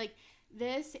best. But it's like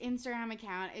this Instagram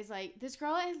account is like this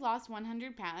girl has lost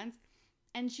 100 pounds.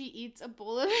 And she eats a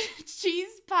bowl of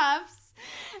cheese puffs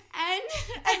and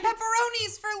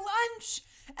pepperonis for lunch.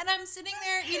 And I'm sitting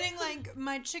there eating like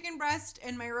my chicken breast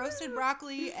and my roasted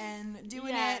broccoli and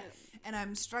doing it. And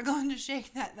I'm struggling to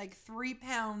shake that like 3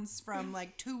 pounds from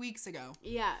like 2 weeks ago.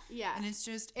 Yeah. And it's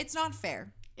just, it's not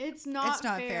fair. It's not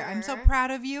fair. I'm so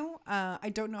proud of you. I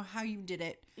don't know how you did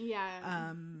it.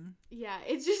 Yeah. Yeah.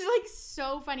 It's just like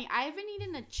so funny. I haven't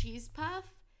eaten a cheese puff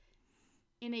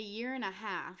in 1.5 years.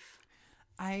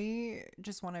 I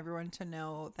just want everyone to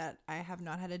know that I have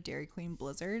not had a Dairy Queen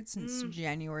Blizzard since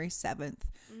January 7th,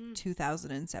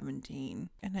 2017.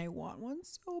 And I want one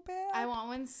so bad. I want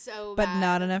one so bad. But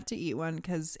not enough to eat one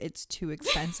because it's too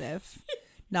expensive.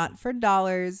 Not for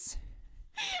dollars,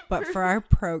 but for our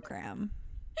program.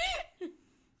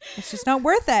 It's just not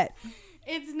worth it.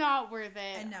 It's not worth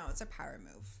it. And now it's a power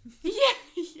move.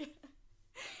 Yeah.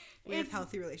 We have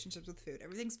healthy relationships with food.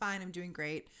 Everything's fine. I'm doing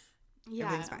great. Yeah.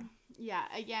 Everything's fine. Yeah.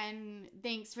 Again,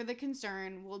 thanks for the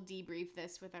concern. We'll debrief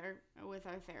this with our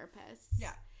therapists.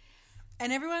 Yeah.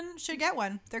 And everyone should get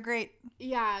one. They're great.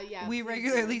 Yeah. We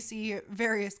regularly see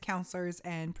various counselors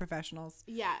and professionals.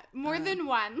 Yeah. More than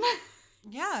one.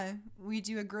 Yeah. We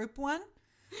do a group one.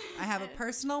 I have a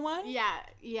personal one. Yeah.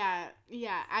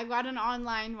 I got an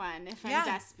online one if I'm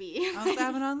despy. I also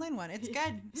have an online one. It's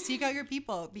good. Seek out your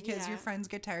people because your friends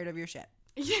get tired of your shit.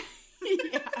 Yeah.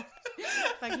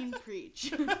 Fucking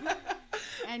preach.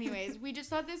 Anyways, we just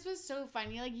thought this was so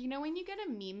funny. Like, you know when you get a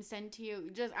meme sent to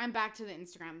you, I'm back to the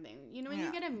Instagram thing. You know when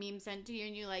you get a meme sent to you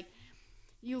and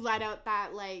you let out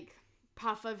that like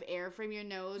puff of air from your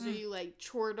nose or you like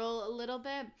chortle a little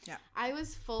bit. Yeah. I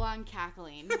was full on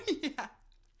cackling. Yeah.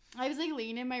 I was like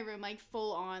laying in my room like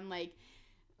full on like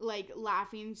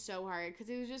laughing so hard because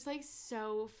it was just like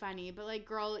so funny. But like,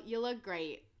 girl, you look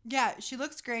great. Yeah, she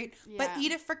looks great, but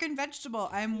eat a freaking vegetable.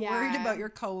 I'm worried about your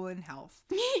colon health.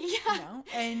 You know?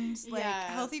 And like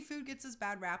healthy food gets this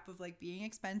bad rap of like being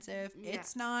expensive.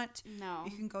 It's not. No.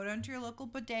 You can go down to your local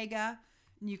bodega.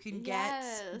 You can get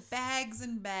bags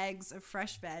and bags of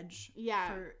fresh veg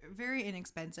for very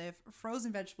inexpensive.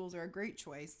 Frozen vegetables are a great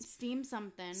choice. Steam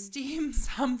something,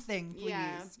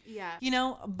 please. Yeah. You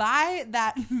know, buy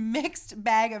that mixed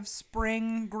bag of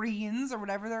spring greens or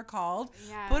whatever they're called.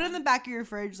 Yeah. Put it in the back of your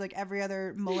fridge like every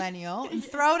other millennial and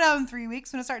throw it out in 3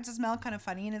 weeks when it starts to smell kind of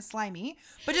funny and it's slimy.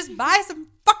 But just buy some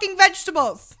fucking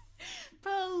vegetables.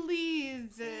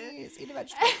 Please eat a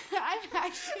vegetable.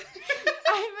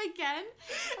 I'm again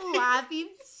laughing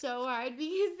so hard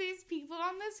because there's people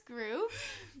on this group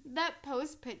that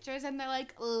post pictures and they're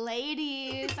like,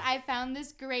 ladies, I found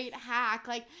this great hack.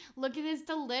 Like, look at this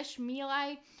delish meal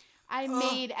I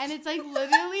made. And it's like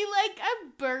literally like a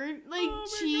burnt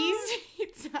cheese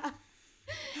pizza.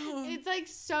 It's like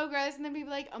so gross. And then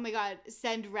people are like, oh my God,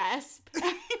 send resp.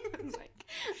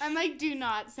 I'm like, do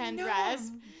not send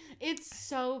resp. It's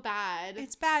so bad.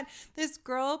 It's bad. This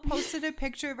girl posted a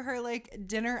picture of her like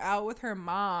dinner out with her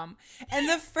mom, and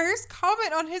the first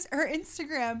comment on her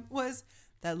Instagram was,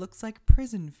 "That looks like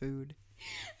prison food."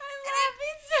 I'm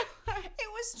laughing so hard.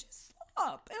 It was just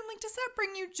slop. And I'm like, does that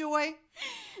bring you joy?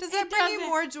 Does that bring you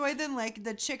more joy than like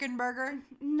the chicken burger?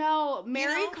 No,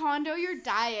 Marie Kondo your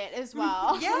diet as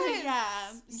well.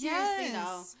 Yes. Yeah. Seriously,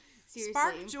 no. Seriously.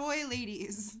 Spark joy,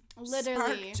 ladies.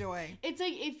 Literally. Spark joy. It's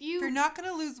like if you're not going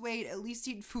to lose weight, at least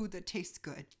eat food that tastes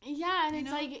good. Yeah, and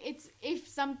if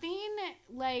something,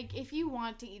 like, if you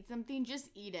want to eat something, just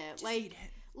eat it. Just eat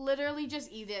it. Literally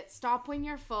just eat it. Stop when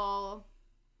you're full.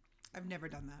 I've never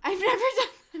done that. I've never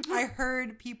done that. I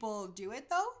heard people do it,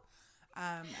 though.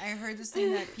 I heard this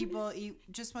thing that people eat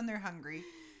just when they're hungry.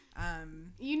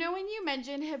 You know when you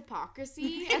mentioned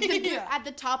hypocrisy at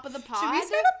the top of the pod? Should we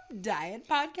start a diet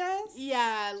podcast?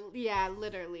 Yeah,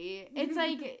 literally. It's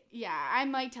like,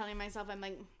 I'm like telling myself, I'm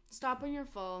like, stop when you're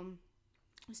full.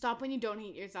 Stop when you don't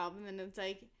hate yourself. And then it's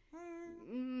like,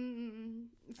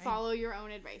 follow your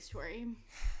own advice, Tori.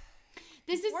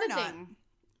 This is the thing.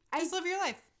 Just live your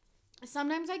life.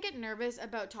 Sometimes I get nervous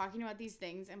about talking about these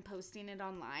things and posting it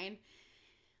online.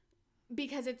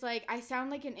 Because it's like, I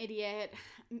sound like an idiot.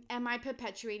 Am I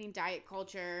perpetuating diet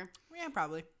culture? Yeah,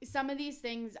 probably. Some of these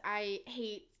things I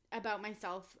hate about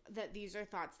myself, that these are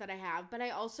thoughts that I have. But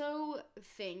I also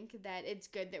think that it's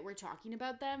good that we're talking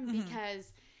about them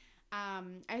because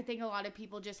I think a lot of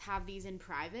people just have these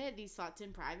thoughts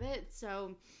in private.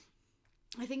 So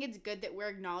I think it's good that we're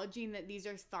acknowledging that these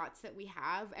are thoughts that we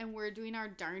have and we're doing our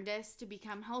darndest to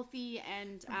become healthy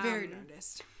and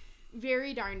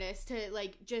very darndest to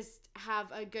like just have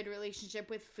a good relationship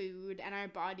with food and our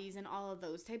bodies and all of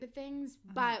those type of things.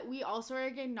 But we also are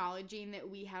acknowledging that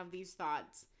we have these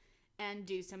thoughts and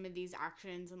do some of these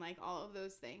actions and like all of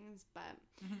those things. But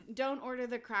don't order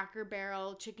the Cracker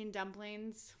Barrel chicken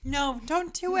dumplings. No,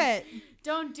 don't do it.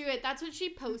 Don't do it. That's what she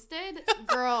posted.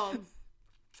 Girl.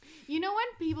 You know when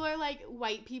people are like,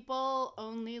 white people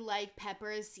only like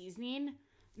pepper as seasoning?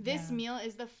 This meal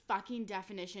is the fucking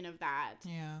definition of that.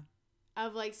 Yeah.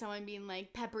 Of like someone being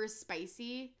like, pepper's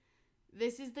spicy.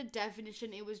 This is the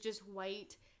definition. It was just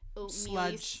white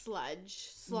oatmeal sludge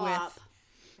slop. With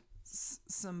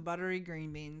some buttery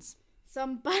green beans.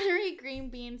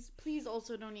 Please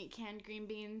also don't eat canned green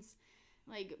beans.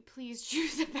 Like, please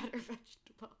choose a better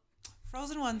vegetable.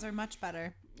 Frozen ones are much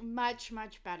better. Much,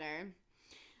 much better.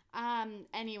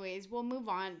 Anyways, we'll move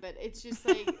on, but it's just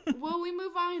like, will we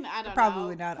move on? I don't know.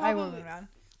 Probably not. I will move on.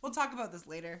 We'll talk about this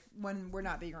later when we're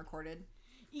not being recorded.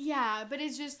 Yeah, but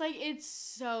it's just like, it's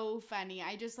so funny.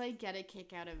 I just like get a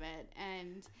kick out of it.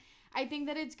 And I think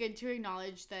that it's good to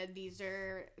acknowledge that these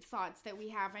are thoughts that we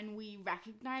have and we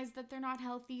recognize that they're not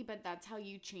healthy, but that's how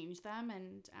you change them.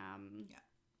 And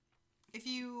if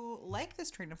you like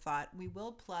this train of thought, we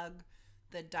will plug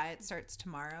the Diet Starts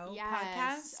Tomorrow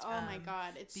podcast. Oh my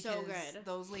God, it's so good.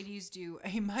 Those ladies do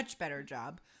a much better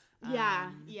job. Yeah.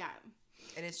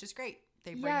 And it's just great.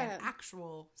 They bring in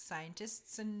actual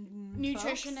scientists and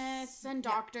nutritionists and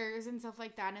doctors and stuff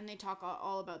like that, and they talk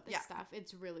all about this stuff.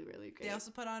 It's really, really great. They also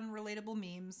put on relatable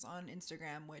memes on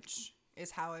Instagram, which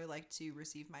is how I like to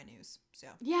receive my news. So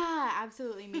yeah,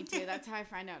 absolutely, me too. That's how I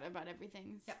find out about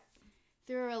everything. Yeah,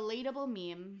 through a relatable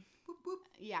meme. Boop, boop.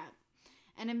 Yeah,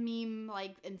 and a meme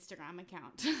like Instagram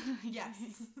account. Yes.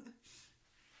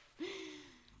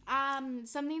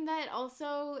 Something that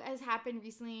also has happened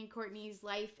recently in Courtney's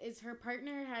life is her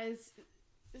partner has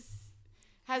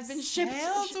been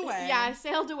sailed away. Yeah,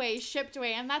 sailed away, shipped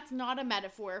away, and that's not a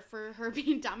metaphor for her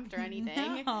being dumped or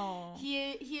anything. No.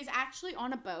 He is actually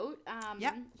on a boat.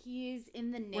 He's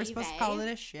in the Navy. We're supposed to call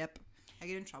it a ship. I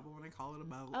get in trouble when I call it a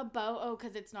boat. A boat? Oh,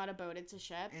 because it's not a boat, it's a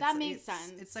ship. That makes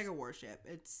sense. It's like a warship.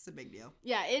 It's a big deal.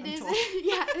 Yeah, it is.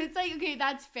 Yeah, it's like, okay,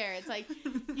 that's fair. It's like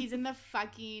he's in the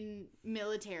fucking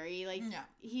military. Like,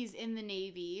 he's in the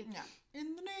Navy. Yeah,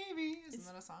 in the Navy. Isn't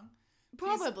that a song?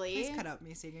 Probably. Please cut out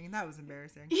me singing. That was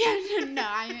embarrassing. Yeah, no,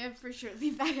 I'm going to for sure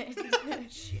leave that in.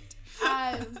 Shit.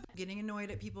 Getting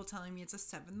annoyed at people telling me it's a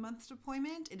 7-month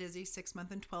deployment. It is a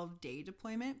 6-month and 12-day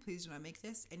deployment. Please do not make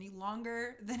this any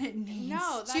longer than it needs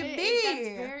to be.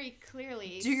 That's very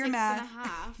clearly do your math.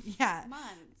 6.5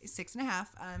 months.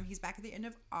 6.5. He's back at the end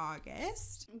of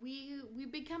August. We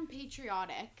become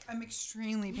patriotic. I'm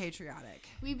extremely patriotic.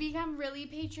 We become really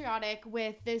patriotic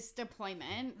with this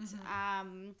deployment.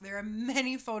 There are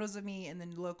many photos of me in the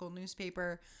local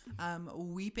newspaper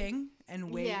weeping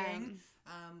and waiting. Yeah.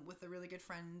 With a really good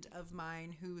friend of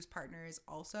mine whose partner is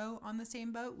also on the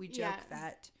same boat. We joke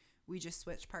that we just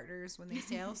switch partners when they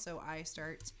sail. So I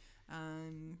start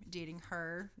dating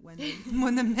her when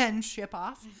the men ship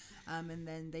off, and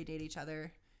then they date each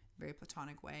other, very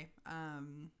platonic way.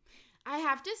 I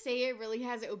have to say it really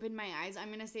has opened my eyes.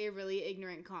 I'm gonna say a really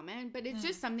ignorant comment, but it's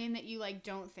just something that you like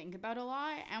don't think about a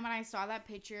lot. And when I saw that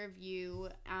picture of you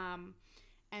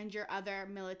and your other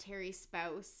military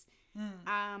spouse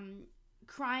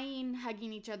crying,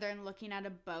 hugging each other, and looking at a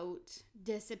boat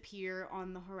disappear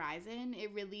on the horizon,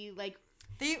 it really like.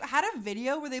 They had a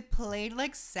video where they played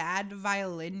like sad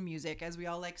violin music as we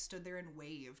all like stood there and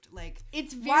waved. Like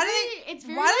it's very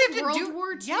World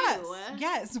War II.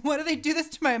 Yes. Why do they do this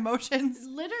to my emotions?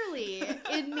 Literally,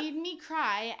 it made me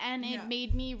cry, and it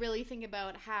made me really think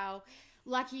about how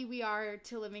lucky we are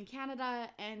to live in Canada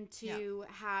and to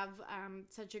have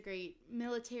such a great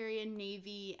military and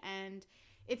navy, and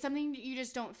it's something that you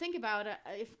just don't think about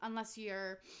unless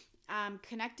you're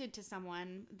connected to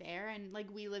someone there. And like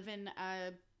we live in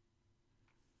a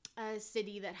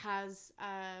city that has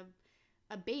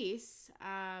a base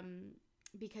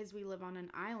because we live on an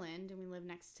island and we live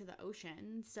next to the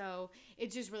ocean. So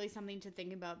it's just really something to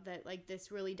think about, that like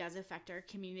this really does affect our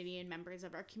community and members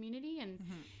of our community. And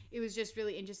it was just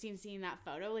really interesting seeing that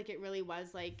photo. Like it really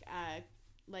was like a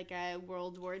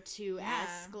World War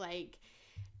II-esque, like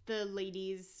the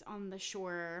ladies on the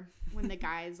shore when the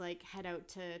guys like head out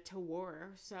to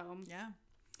war. So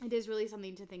it is really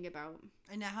something to think about.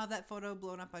 And now have that photo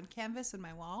blown up on canvas in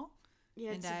my wall.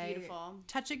 Yeah, it's beautiful.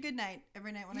 Touch it goodnight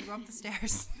every night when I go up the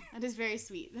stairs. That is very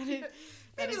sweet. Maybe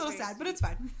a little sad, but it's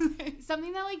fine.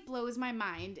 Something that like blows my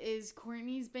mind is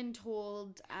Courtney's been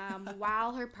told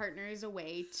while her partner is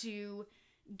away to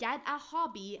get a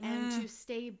hobby and to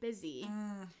stay busy.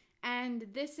 And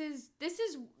this is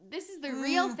the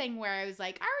real thing where I was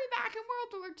like, are we back in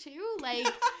World War II?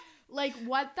 Like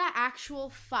what the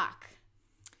actual fuck?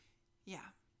 Yeah.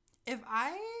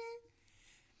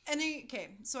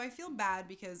 So I feel bad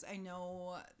because I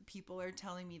know people are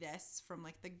telling me this from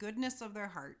like the goodness of their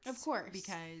hearts. Of course.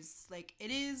 Because like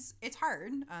it's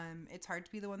hard. It's hard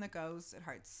to be the one that goes.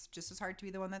 It's just as hard to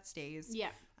be the one that stays. Yeah.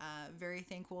 Very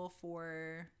thankful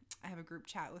for. I have a group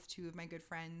chat with 2 of my good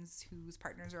friends whose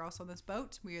partners are also on this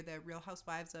boat. We are the Real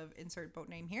Housewives of insert boat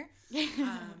name here.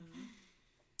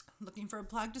 Looking for a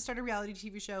plug to start a reality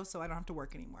TV show so I don't have to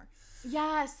work anymore.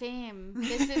 Yeah, same.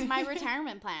 This is my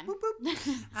retirement plan. Boop,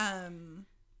 boop.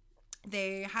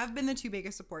 They have been the 2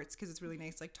 biggest supports because it's really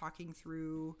nice like talking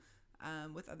through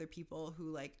with other people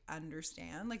who like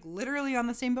understand, like literally on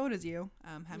the same boat as you.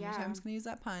 How many times can I use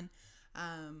that pun?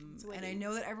 And I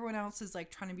know that everyone else is like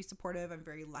trying to be supportive. I'm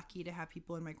very lucky to have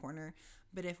people in my corner.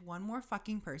 But if one more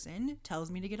fucking person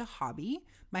tells me to get a hobby,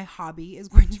 my hobby is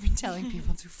going to be telling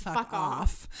people to fuck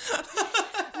off.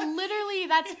 Literally,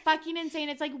 that's fucking insane.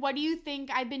 It's like, what do you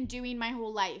think I've been doing my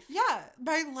whole life? Yeah,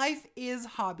 my life is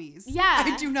hobbies. Yeah.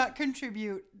 I do not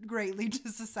contribute greatly to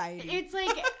society. It's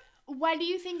like, what do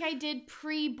you think I did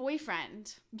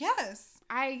pre-boyfriend? Yes.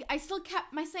 I still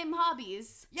kept my same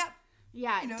hobbies. Yep.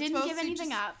 Yeah, didn't give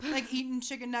anything up. Like eating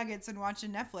chicken nuggets and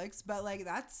watching Netflix, but like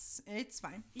it's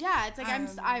fine. Yeah, it's like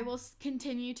I will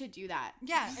continue to do that.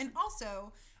 Yeah, and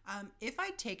also, if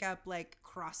I take up like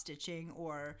cross stitching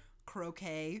or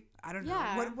croquet, I don't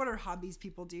know what are hobbies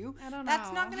people do. I don't know.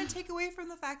 That's not going to take away from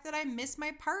the fact that I miss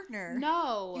my partner.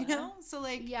 No, you know. So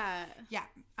like yeah.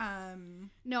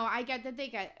 No, I get that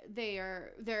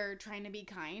they're trying to be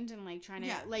kind and like trying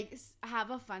to like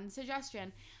have a fun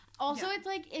suggestion. Also, it's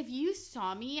like if you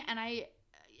saw me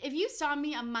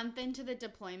a month into the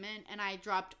deployment and I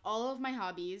dropped all of my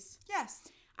hobbies. Yes.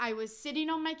 I was sitting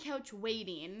on my couch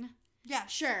waiting. Yeah.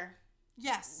 Sure.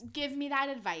 Yes. Give me that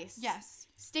advice. Yes.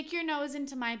 Stick your nose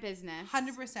into my business.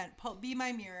 100%. Be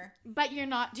my mirror. But you're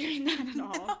not doing that at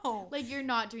all. No. Like, you're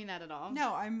not doing that at all.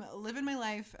 No, I'm living my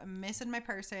life. I'm missing my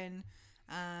person.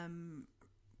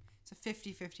 It's a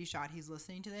 50-50 shot he's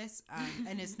listening to this.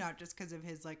 And it's not just because of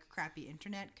his, like, crappy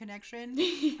internet connection.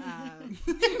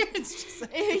 It's just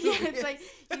like... it's like,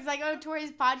 he's like, oh,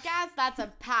 Tori's podcast? That's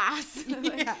a pass.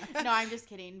 Yeah. No, I'm just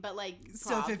kidding. But, like,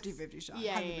 still props. 50-50 shot.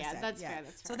 Yeah, 100%. yeah. That's fair.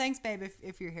 So thanks, babe,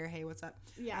 if you're here. Hey, what's up?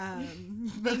 Yeah.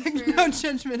 But like, no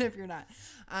judgment if you're not.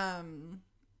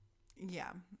 Yeah,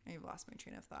 I've lost my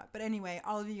train of thought. But anyway,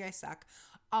 all of you guys suck.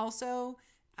 Also,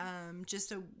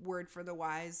 just a word for the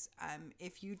wise.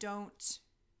 If you don't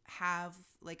have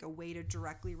like a way to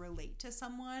directly relate to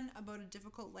someone about a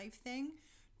difficult life thing,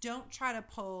 don't try to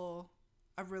pull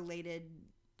a related,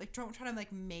 like, don't try to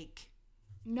like make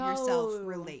yourself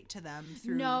relate to them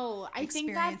through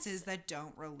experiences that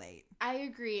don't relate. I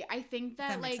agree. I think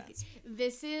that like sense.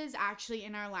 This is actually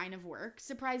in our line of work,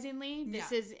 surprisingly.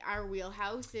 This is our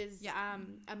wheelhouse is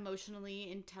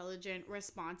emotionally intelligent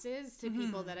responses to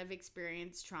people that have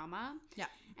experienced trauma. Yeah.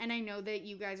 And I know that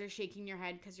you guys are shaking your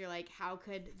head because you're like, how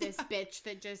could this bitch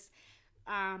that just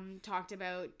talked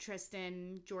about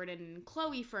Tristan, Jordan, and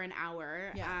Chloe for an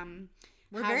hour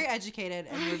we're very educated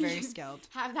and we're very skilled.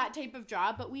 Have that type of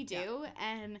job, but we do. Yeah.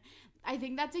 And I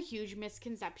think that's a huge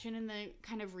misconception in the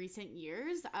kind of recent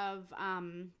years of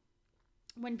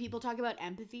when people talk about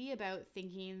empathy, about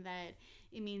thinking that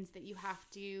it means that you have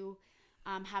to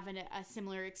have a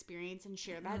similar experience and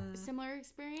share that similar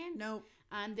experience. Nope.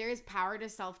 There is power to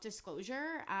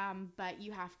self-disclosure, but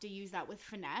you have to use that with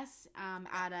finesse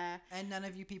And none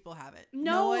of you people have it.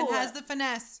 No one has the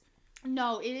finesse.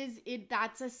 No,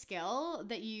 that's a skill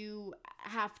that you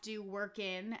have to work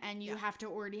in, and you have to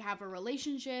already have a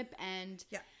relationship and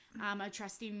a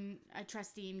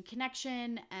trusting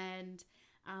connection, and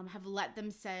have let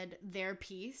them said their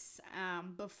piece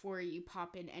before you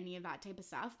pop in any of that type of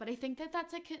stuff. But I think that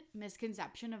that's a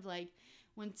misconception of like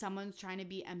when someone's trying to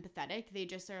be empathetic, they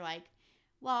just are like,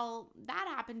 well, that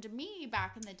happened to me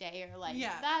back in the day, or like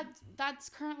that's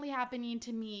currently happening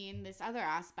to me in this other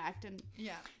aspect, and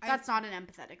that's not an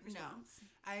empathetic response.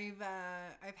 No,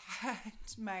 I've had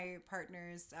my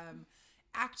partner's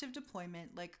active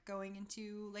deployment, like going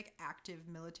into like active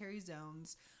military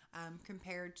zones,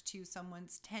 compared to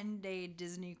someone's 10-day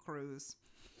Disney cruise.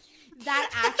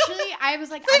 That actually, I was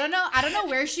like, I don't know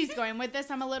where she's going with this.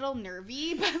 I'm a little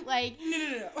nervy, but like,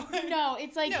 no,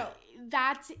 it's like. No.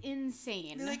 That's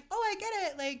insane. They're like, oh, I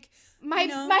get it. Like, my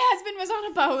husband was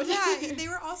on a boat. Yeah, they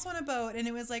were also on a boat, and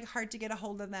it was like hard to get a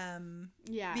hold of them.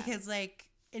 Yeah, because like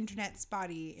internet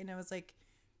spotty, and I was like,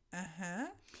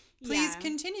 Please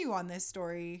continue on this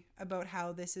story about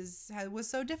how was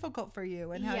so difficult for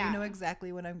you and how you know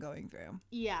exactly what I'm going through.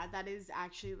 Yeah, that is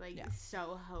actually like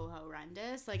so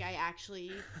horrendous. Like I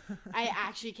actually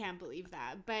can't believe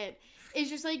that. But it's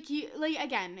just like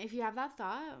again, if you have that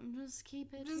thought, just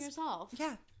keep it to yourself.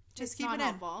 Yeah, just keep it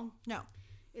helpful. No.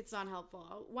 It's not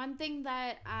helpful. One thing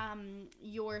that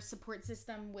your support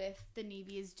system with the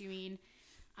Navy is doing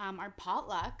are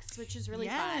potlucks, which is really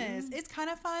fun. Yes, it's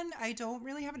kind of fun. I don't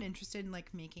really have an interest in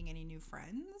like making any new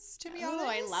friends, to be honest. Oh,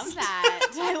 I love that.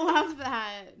 I love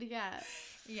that. Yeah.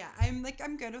 Yeah,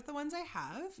 I'm good with the ones I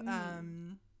have.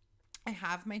 I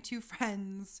have my 2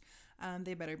 friends.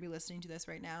 They better be listening to this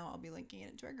right now. I'll be linking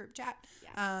it into our group chat.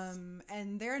 Yes.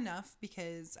 And they're enough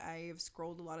because I've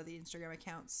scrolled a lot of the Instagram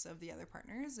accounts of the other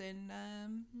partners and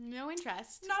no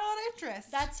interest. Not a lot of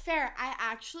interest. That's fair. I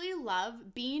actually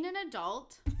love being an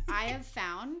adult. I have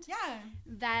found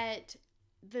that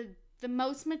the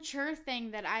most mature thing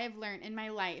that I have learned in my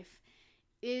life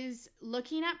is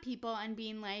looking at people and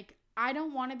being like, I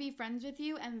don't want to be friends with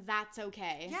you, and that's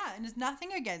okay. Yeah, and it's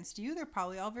nothing against you. They're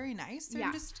probably all very nice.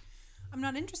 I'm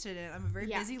not interested in it. I'm a very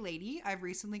busy lady. I've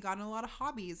recently gotten a lot of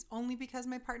hobbies only because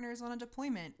my partner is on a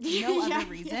deployment. No other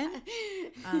reason.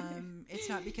 It's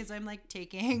not because I'm like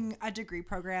taking a degree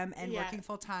program and working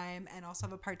full time and also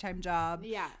have a part-time job.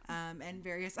 Yeah. And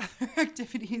various other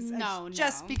activities.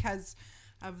 Just because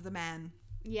of the man.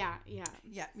 Yeah. Yeah.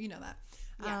 Yeah. You know that.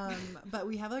 Yeah. But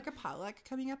we have like a potluck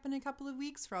coming up in a couple of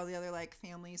weeks for all the other like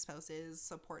family, spouses,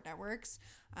 support networks.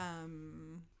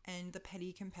 And the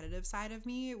petty competitive side of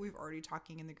me, we've already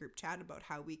talking in the group chat about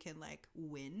how we can like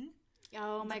win.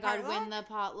 Oh my God, win the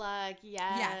potluck.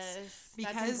 Yes.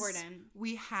 Because that's important.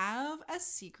 We have a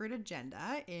secret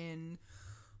agenda in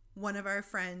one of our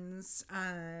friends.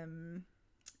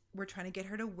 We're trying to get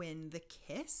her to win the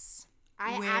kiss.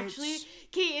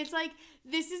 It's like,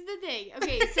 this is the thing.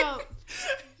 Okay, so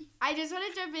I just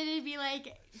want to jump in and be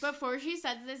like, before she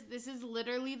says this is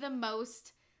literally the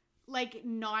most like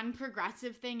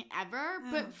non-progressive thing ever,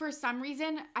 but for some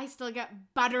reason I still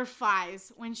get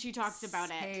butterflies when she talks about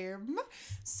it.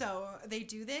 So they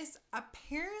do this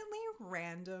apparently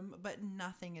random, but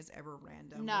nothing is ever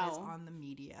random. No. It's on the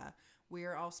media.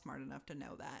 We're all smart enough to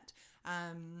know that.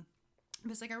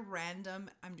 It's like a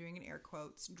random, I'm doing an air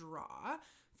quotes, draw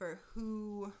for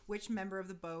which member of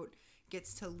the boat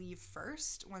gets to leave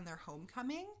first when they're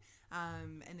homecoming.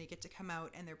 And they get to come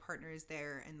out and their partner is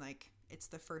there, and like it's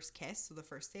the first kiss. So the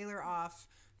first sailor off,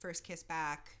 first kiss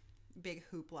back, big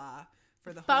hoopla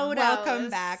for the whole welcome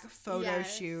back photo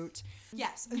shoot.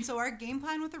 Yes. And so our game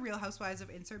plan with the Real Housewives of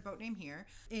insert boat name here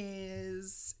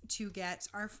is to get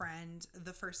our friend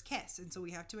the first kiss. And so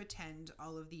we have to attend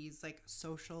all of these like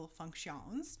social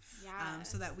functions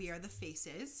so that we are the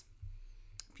faces.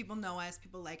 People know us.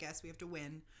 People like us. We have to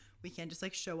win. We can't just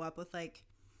like show up with like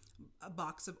a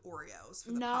box of Oreos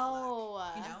for the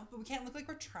potluck, you know, but we can't look like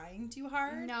we're trying too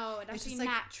hard. No, it has to be like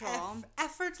natural,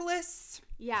 effortless.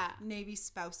 Yeah, Navy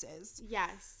spouses.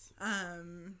 Yes.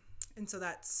 And so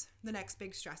that's the next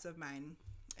big stress of mine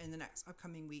in the next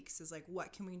upcoming weeks is like,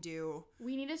 what can we do?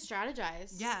 We need to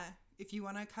strategize. Yeah, if you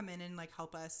want to come in and like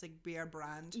help us, like be our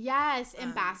brand. Yes,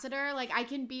 ambassador. Like I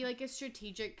can be like a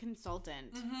strategic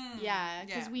consultant. Yeah,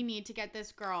 because we need to get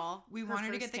this girl. We want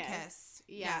her to get the kiss.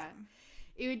 Yeah.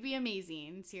 It would be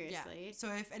amazing, seriously. Yeah.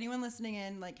 So if anyone listening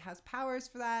in like has powers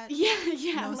for that,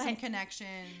 know some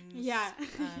connections,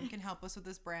 can help us with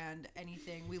this brand,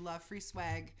 anything. We love free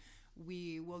swag.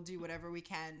 We will do whatever we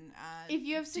can. If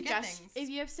you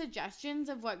have suggestions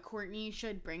of what Courtney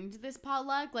should bring to this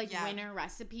potluck, like winner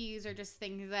recipes or just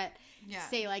things that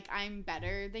say like I'm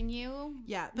better than you.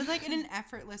 Yeah, but like in an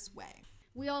effortless way.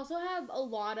 We also have a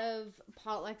lot of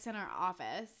potlucks in our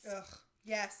office. Ugh.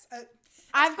 Yes.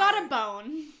 I've got a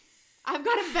bone. I've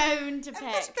got a bone to pick.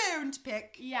 I've got a bone to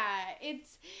pick. Yeah,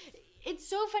 it's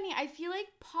so funny. I feel like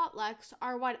potlucks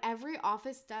are what every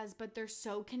office does, but they're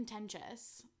so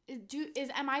contentious.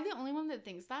 Am I the only one that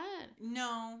thinks that?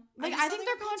 No. Like I think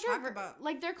they're controversial.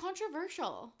 Like they're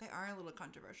controversial. They are a little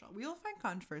controversial. We will find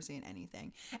controversy in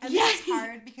anything. And this is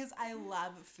hard because I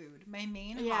love food. My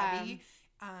main hobby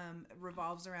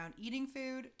revolves around eating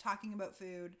food, talking about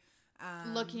food.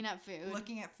 Looking at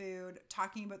food,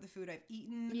 talking about the food I've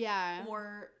eaten,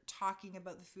 or talking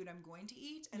about the food I'm going to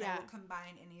eat, and I will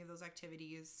combine any of those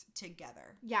activities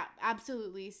together. Yeah,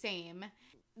 absolutely, same.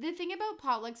 The thing about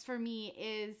potlucks for me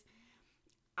is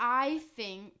I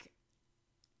think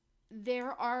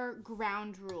there are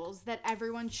ground rules that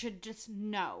everyone should just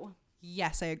know.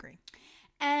 Yes, I agree.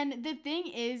 And the thing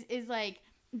is like,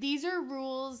 these are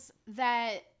rules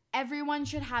that everyone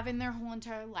should have in their whole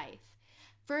entire life.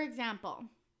 For example,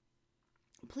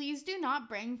 please do not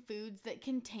bring foods that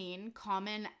contain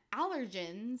common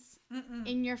allergens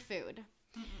in your food.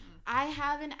 I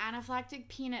have an anaphylactic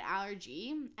peanut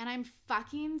allergy, and I'm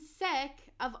fucking sick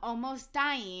of almost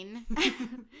dying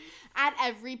at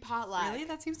every potluck. Really?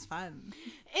 That seems fun.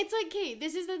 It's like, okay,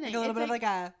 this is the thing. Like a little bit of like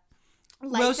a...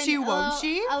 Will she, won't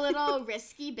she? A little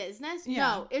risky business. Yeah.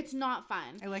 No, it's not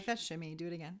fun. I like that shimmy. Do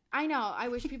it again. I know. I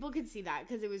wish people could see that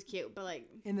because it was cute, but like...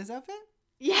 In this outfit?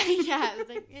 Yeah. It was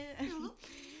like,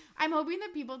 I'm hoping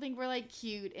that people think we're like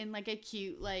cute in like a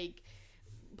cute like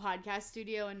podcast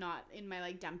studio and not in my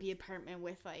like dumpy apartment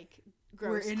with like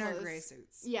gross We're in clothes. Our gray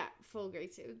suits. Yeah, full gray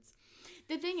suits.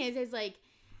 The thing is like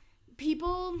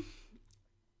people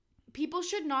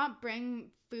should not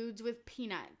bring foods with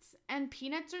peanuts, and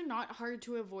peanuts are not hard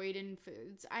to avoid in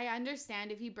foods. I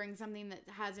understand if you bring something that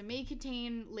has a may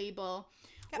contain label,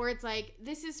 or it's like,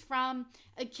 this is from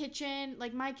a kitchen,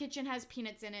 like my kitchen has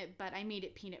peanuts in it, but I made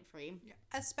it peanut free. Yeah.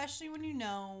 Especially when you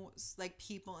know, like,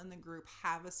 people in the group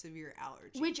have a severe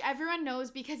allergy. Which everyone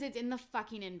knows because it's in the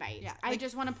fucking invite. Yeah. Like, I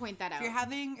just want to point that out.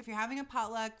 If you're having a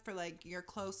potluck for, like, your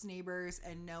close neighbors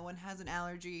and no one has an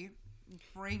allergy,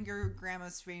 bring your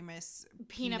grandma's famous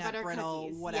peanut butter brittle,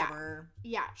 cookies. Whatever.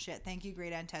 Yeah. Shit. Thank you,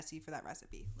 Great Aunt Tessie, for that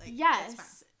recipe. Like, yes.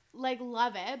 That's fine. Like,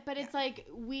 love it, but it's like,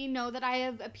 we know that I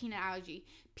have a peanut allergy.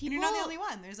 And you're not the only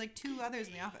one. There's like 2 others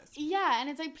in the office. Yeah, and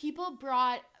it's like people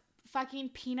brought fucking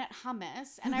peanut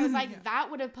hummus, and I was like, that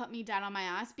would have put me down on my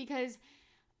ass because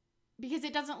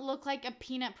it doesn't look like a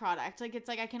peanut product. Like, it's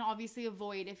like I can obviously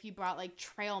avoid if you brought like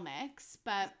trail mix,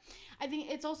 but I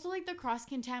think it's also like the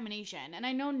cross-contamination. And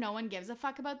I know no one gives a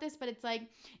fuck about this, but it's like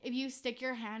if you stick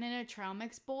your hand in a trail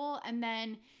mix bowl and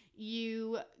then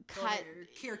you cut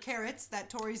your carrots that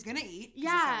Tori's gonna eat.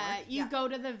 Yeah, you go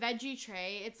to the veggie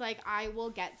tray. It's like, I will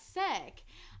get sick.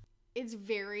 It's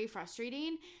very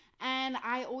frustrating. And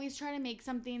I always try to make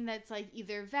something that's like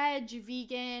either veg,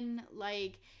 vegan,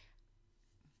 like,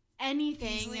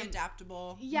 anything. Easily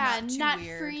adaptable. Yeah, not too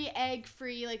nut-free,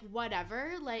 egg-free, like,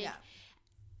 whatever. Like,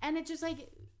 and it's just, like,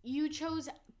 you chose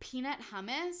peanut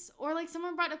hummus, or, like,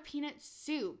 someone brought a peanut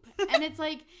soup. And it's,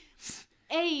 like,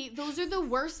 those are the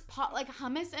worst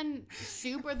hummus and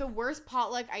soup are the worst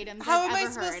potluck items How I've am ever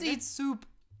I supposed heard. to eat soup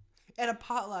at a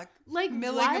potluck? Like,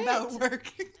 milling what? about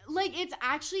work. Like, it's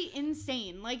actually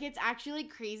insane. Like, it's actually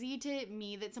crazy to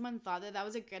me that someone thought that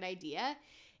was a good idea.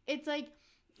 It's like,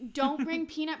 don't bring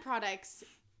peanut products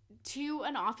to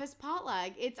an office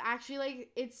potluck. It's actually,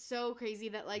 like, it's so crazy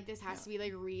that, like, this has to be,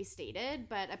 like, restated,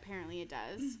 but apparently it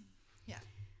does. Yeah.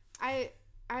 I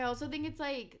also think it's,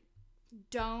 like,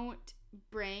 don't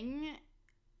bring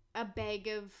a bag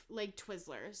of, like,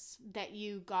 Twizzlers that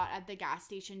you got at the gas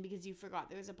station because you forgot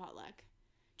there was a potluck.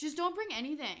 Just don't bring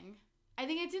anything. I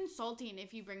think it's insulting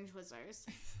if you bring Twizzlers.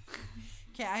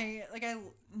 Okay,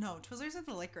 no, Twizzlers are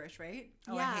the licorice, right?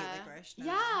 Oh, Yeah. I hate licorice. No,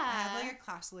 Yeah. I have, like, a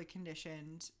classically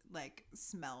conditioned, like,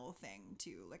 smell thing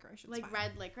to licorice. It's Like, fine.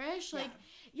 red licorice. Yeah. Like,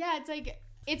 yeah, it's, like,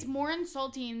 it's more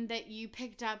insulting that you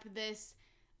picked up this,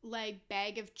 like,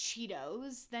 bag of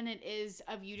Cheetos than it is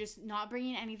of you just not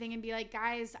bringing anything and be like,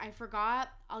 guys, I forgot.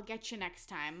 I'll get you next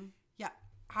time. Yeah.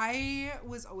 I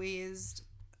was always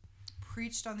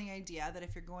preached on the idea that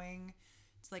if you're going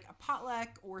to, like, a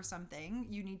potluck or something,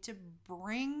 you need to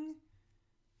bring,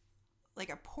 like,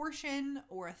 a portion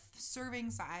or a serving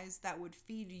size that would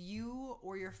feed you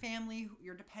or your family,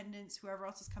 your dependents, whoever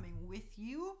else is coming with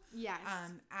you. Yes.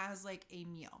 As, like, a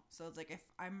meal. So it's like, if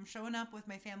I'm showing up with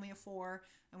my family of 4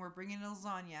 and we're bringing a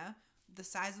lasagna, the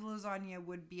size of the lasagna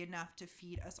would be enough to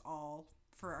feed us all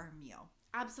for our meal.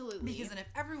 Absolutely. Because then if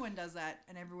everyone does that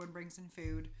and everyone brings in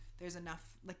food, there's enough,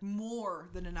 like, more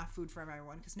than enough food for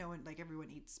everyone, because everyone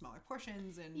eats smaller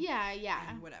portions and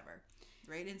and whatever,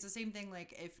 right? And it's the same thing,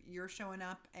 like, if you're showing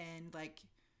up and, like,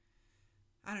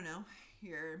 I don't know,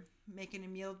 you're making a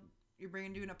meal, you're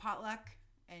doing a potluck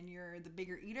and you're the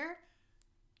bigger eater,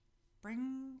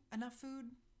 bring enough food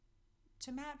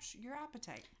to match your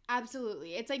appetite.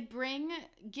 Absolutely. It's like,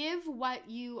 give what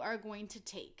you are going to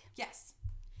take. Yes.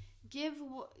 Give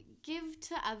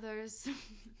to others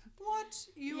what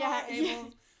you are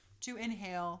able to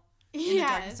inhale in the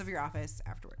darkness of your office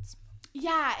afterwards.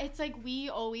 Yeah, it's like we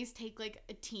always take, like,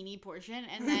 a teeny portion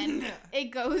and then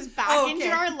it goes back into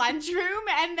our lunchroom,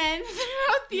 and then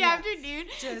throughout the afternoon,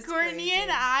 Just Courtney crazy. and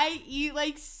I eat,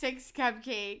 like, 6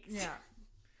 cupcakes. Yeah.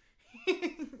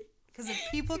 Because if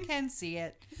people can see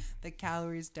it, the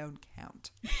calories don't count.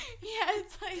 Yeah,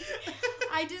 it's like,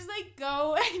 I just, like,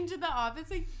 go into the office,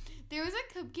 like, there was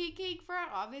a cupcake cake for our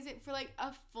office for, like,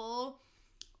 a full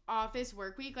office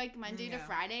work week, like, Monday to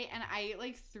Friday, and I ate,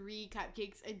 like, 3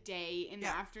 cupcakes a day in the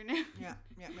afternoon. Yeah.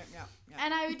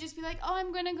 And I would just be like, oh,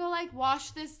 I'm gonna go, like,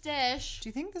 wash this dish. Do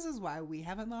you think this is why we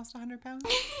haven't lost 100 pounds?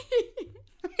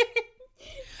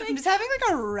 I'm just having,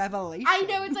 like, a revelation. I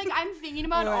know, it's like I'm thinking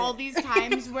about all these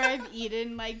times where I've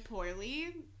eaten, like,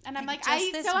 poorly, and I'm like, I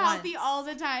eat so healthy all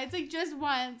the time. It's like just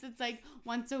once. It's like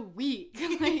once a week.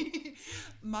 Like,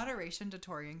 moderation to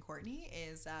Tori and Courtney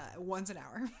is once an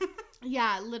hour.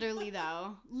 Yeah, literally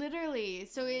though. Literally.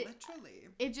 So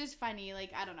it's just funny.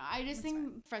 Like, I don't know. I just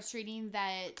think frustrating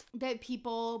that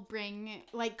people bring,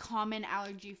 like, common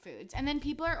allergy foods. And then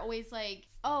people are always like,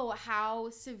 oh, how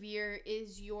severe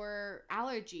is your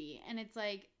allergy? And it's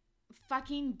like,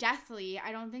 fucking deathly.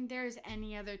 I don't think there's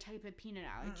any other type of peanut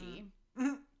allergy.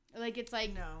 Like, it's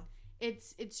like, no.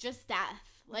 It's just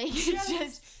death. Like,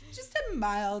 it's just a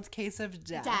mild case of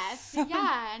death.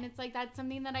 Yeah, and it's like, that's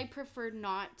something that I prefer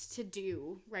not to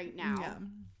do right now.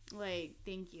 Yeah. Like,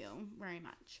 thank you very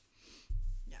much.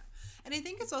 Yeah. And I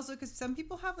think it's also because some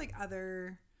people have, like,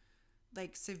 other,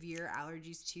 like, severe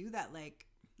allergies too, that, like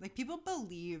people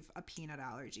believe a peanut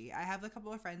allergy. I have a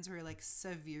couple of friends who are, like,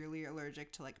 severely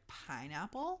allergic to, like,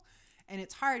 pineapple. And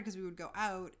it's hard because we would go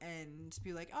out and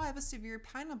be like, oh, I have a severe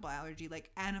pineapple allergy, like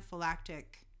anaphylactic,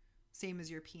 same as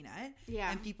your peanut.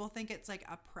 Yeah. And people think it's, like,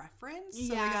 a preference. So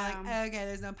they go, like, oh, okay,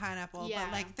 there's no pineapple. Yeah.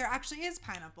 But, like, there actually is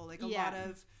pineapple. Like, a lot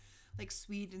of, like,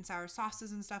 sweet and sour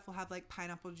sauces and stuff will have, like,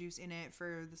 pineapple juice in it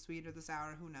for the sweet or the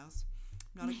sour. Who knows?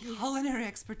 I'm not a culinary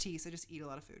expertise. I just eat a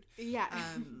lot of food. Yeah.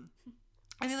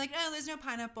 And they're like, oh, there's no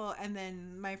pineapple. And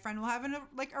then my friend will have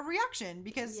a reaction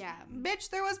because, bitch,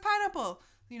 there was pineapple.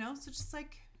 You know, so just,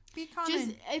 like, be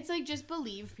common. It's like, just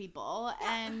believe people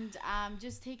and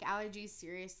just take allergies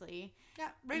seriously. Yeah,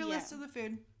 write a list of the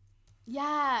food.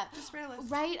 Yeah. Just write a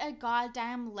list. Write a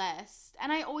goddamn list.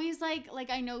 And I always like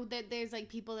I know that there's like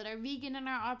people that are vegan in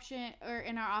our option or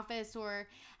in our office or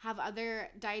have other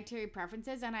dietary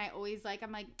preferences, and I always like,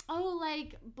 I'm like, oh,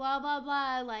 like blah blah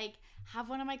blah, like have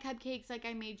one of my cupcakes, like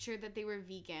I made sure that they were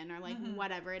vegan or like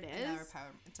whatever it is.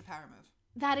 It's a power move.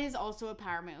 That is also a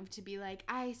power move, to be like,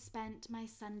 I spent my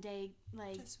Sunday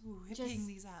like just whipping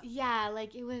these up. Yeah,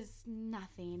 like it was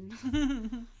nothing.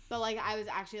 But like I was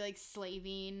actually like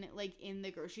slaving like in the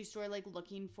grocery store, like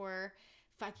looking for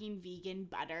fucking vegan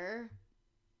butter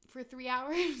for 3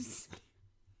 hours.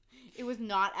 It was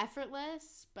not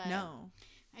effortless, but no,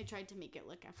 I tried to make it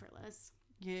look effortless.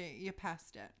 You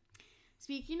passed it.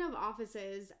 Speaking of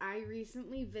offices, I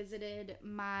recently visited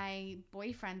my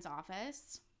boyfriend's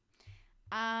office.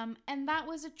 And that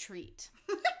was a treat.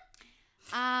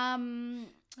 I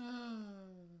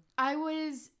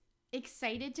was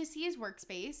excited to see his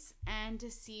workspace and to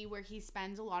see where he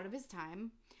spends a lot of his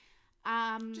time.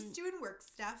 Just doing work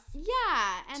stuff.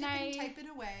 Yeah, and typing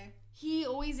away. He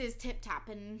always is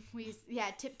tip-tapping.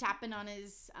 Tip-tapping on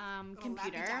his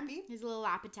computer. Lappy-tappy. His little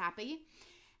lappy-tappy.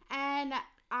 And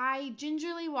I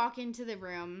gingerly walk into the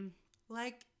room.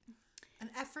 Like an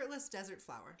effortless desert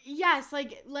flower. Yes,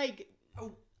 like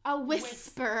a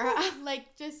whisper.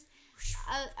 Like just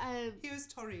He was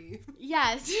Tori.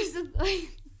 Yes, just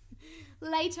like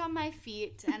light on my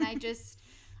feet, and I just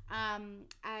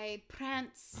I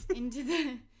prance into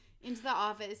the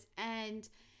office and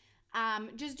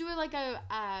just do like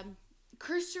a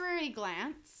cursory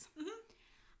glance.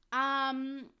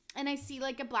 And I see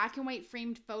like a black and white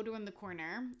framed photo in the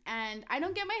corner, and I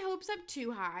don't get my hopes up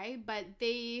too high, but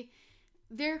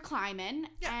they're climbing.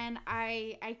 Yeah. And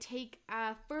I take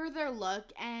a further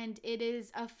look, and it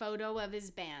is a photo of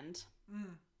his band.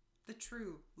 The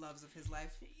true loves of his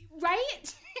life. Right?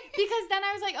 Because then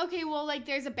I was like, okay, well, like,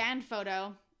 there's a band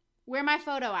photo. Where my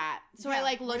photo at? So I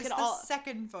like look at all. The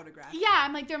second photograph. Yeah,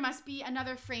 I'm like, there must be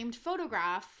another framed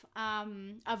photograph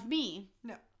of me.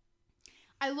 No.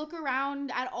 I look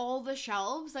around at all the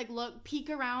shelves, like peek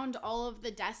around all of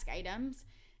the desk items.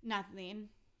 Nothing.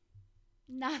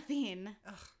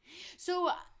 Ugh. So.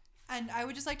 And I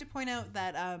would just like to point out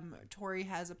that Tori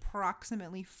has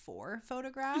approximately 4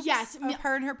 photographs. Yes, of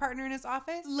her and her partner in his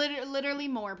office. Literally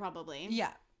more, probably.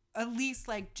 Yeah. At least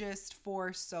like just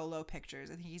 4 solo pictures.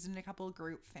 I think he's in a couple of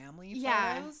group family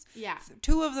photos. Yeah.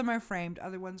 2 of them are framed.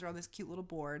 Other ones are on this cute little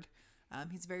board.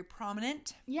 He's very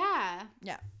prominent. Yeah.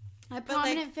 Yeah. A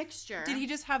prominent fixture. Did he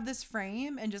just have this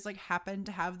frame and just like happen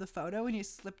to have the photo and he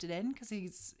slipped it in because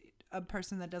he's a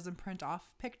person that doesn't print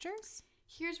off pictures?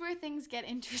 Here's where things get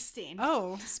interesting.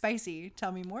 Oh, spicy.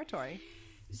 Tell me more, Tori.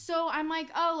 So I'm like,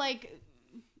 oh, like,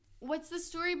 what's the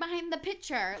story behind the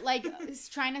picture? Like, it's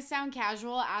trying to sound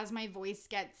casual as my voice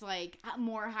gets, like,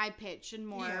 more high-pitched and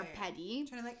more petty.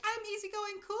 Trying to, like, I'm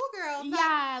easygoing cool girl.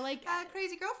 Yeah, like...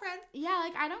 crazy girlfriend. Yeah,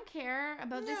 like, I don't care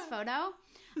about this photo.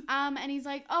 And he's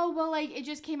like, oh, well, like, it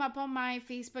just came up on my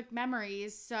Facebook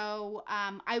memories. So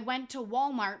I went to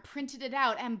Walmart, printed it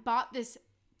out, and bought this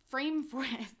frame for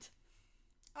it.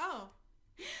 Oh.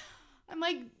 I'm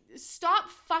like, stop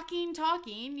fucking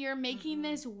talking. You're making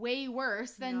this way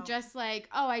worse than just like,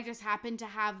 oh, I just happened to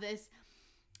have this,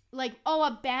 like, oh,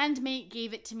 a bandmate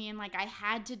gave it to me and like I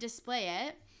had to display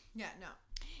it. Yeah, no.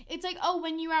 It's like, oh,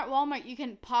 when you're at Walmart, you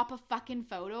can pop a fucking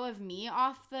photo of me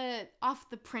off the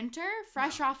printer,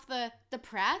 fresh off the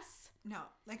press. No,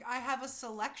 like I have a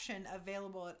selection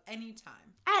available at any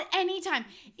time. At any time.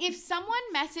 If someone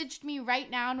messaged me right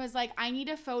now and was like, I need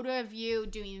a photo of you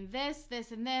doing this,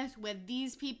 this, and this with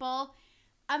these people,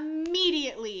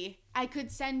 immediately I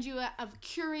could send you a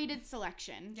curated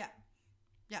selection. Yeah.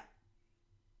 Yeah.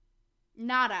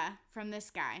 Nada from this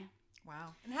guy.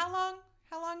 Wow. And how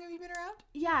long have you been around?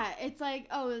 Yeah, it's like,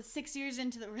 6 years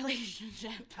into the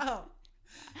relationship. Oh.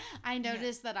 I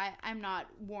noticed that I'm not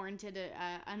warranted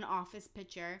an office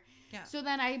picture. Yeah. So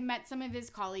then I met some of his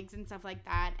colleagues and stuff like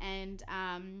that, and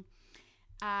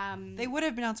they would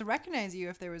have been able to recognize you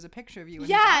if there was a picture of you in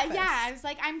his office. Yeah. I was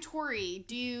like, I'm Tori.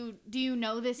 Do you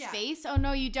know this face? Oh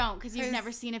no, you don't, because you've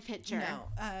never seen a picture.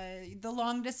 No. The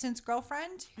long distance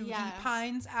girlfriend who he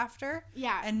pines after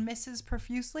and misses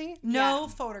profusely. No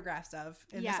photographs of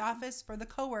in his office for the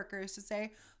coworkers to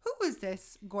say, who is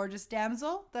this gorgeous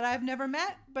damsel that I've never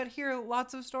met but hear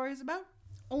lots of stories about?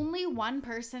 Only one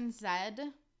person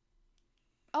said,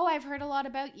 oh, I've heard a lot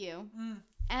about you. And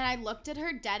I looked at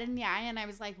her dead in the eye and I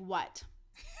was like, what?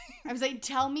 I was like,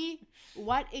 tell me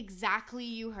what exactly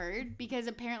you heard, because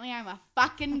apparently I'm a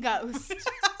fucking ghost.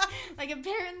 Like,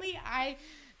 apparently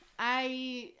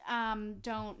I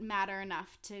don't matter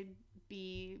enough to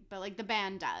be, but like the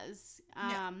band does.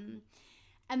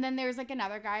 And then there's like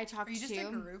another guy I talked to. Are you just a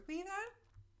groupie then?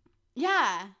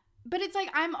 Yeah. But it's like,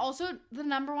 I'm also the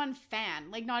number one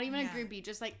fan. Like, not even a groupie,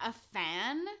 just like a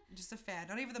fan. Just a fan.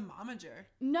 Not even the momager.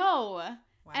 No.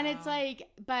 Wow. And it's like,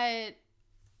 but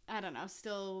I don't know,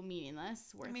 still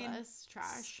meaningless, worthless,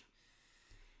 trash.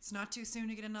 It's not too soon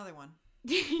to get another one.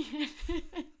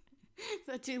 It's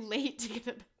not too late to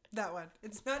get that one.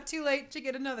 It's not too late to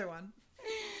get another one.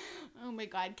 Oh my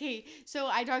God. Okay. So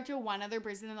I talked to one other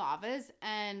person in the office,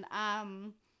 and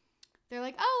they're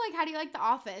like, oh, like, how do you like the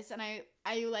office? And I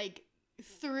like,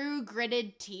 through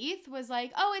gritted teeth was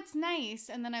like, oh, it's nice.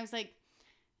 And then I was like,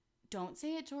 don't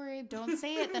say it, Tori. Don't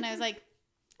say it. Then I was like,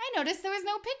 I noticed there was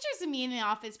no pictures of me in the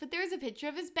office, but there was a picture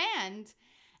of his band.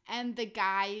 And the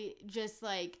guy just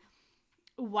like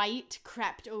white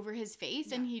crept over his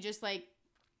face, and he just like,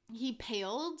 he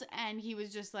paled, and he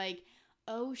was just like,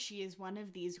 oh, she is one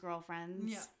of these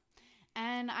girlfriends. Yeah.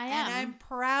 And I am. And I'm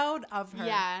proud of her.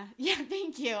 Yeah. Yeah,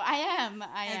 thank you. I am.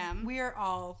 We are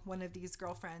all one of these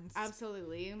girlfriends.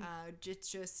 Absolutely. It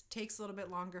just takes a little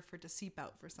bit longer for it to seep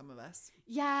out for some of us.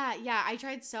 Yeah. I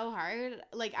tried so hard.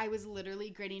 Like, I was literally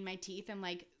gritting my teeth and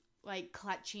like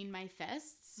clutching my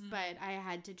fists, but I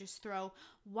had to just throw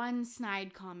one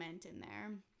snide comment in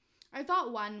there. I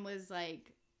thought one was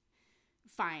like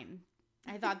fine.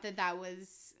 I thought that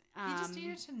was you just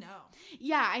needed to know.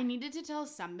 Yeah, I needed to tell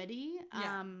somebody.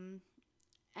 Yeah.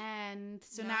 And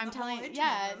so now I'm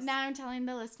telling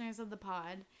the listeners of the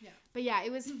pod. Yeah. But yeah,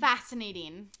 it was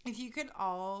fascinating. If you could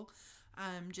all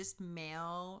just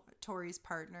mail Tori's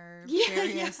partner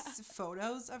various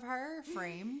photos of her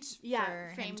framed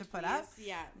for him to put up.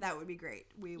 Yeah. That would be great.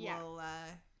 We will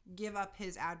give up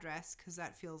his address because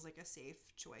that feels like a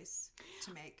safe choice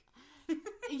to make.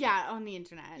 Yeah, on the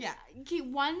internet. Yeah. Okay,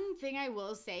 one thing I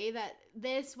will say that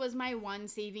this was my one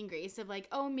saving grace of like,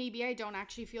 oh, maybe I don't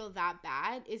actually feel that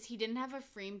bad, is he didn't have a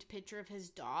framed picture of his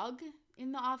dog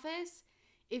in the office.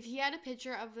 If he had a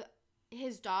picture of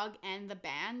his dog and the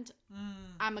band,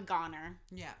 I'm a goner.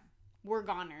 Yeah. We're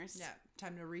goners. Yeah.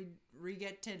 Time to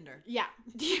re-get Tinder. Yeah.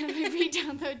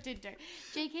 Re-download Tinder.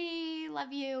 JK,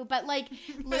 love you. But like,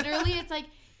 literally, it's like,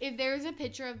 if there's a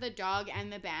picture of the dog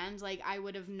and the band, like, I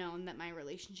would have known that my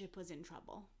relationship was in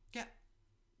trouble. Yeah.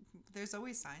 There's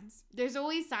always signs. But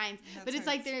it's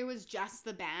like there was just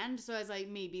the band, so I was like,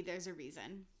 maybe there's a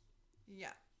reason.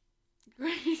 Yeah.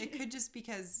 It could just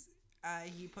because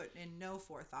he put in no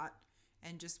forethought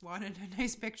and just wanted a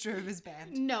nice picture of his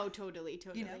band. No, totally.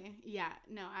 You know? Yeah,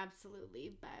 no,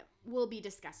 absolutely. But we'll be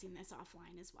discussing this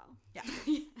offline as well. Yeah.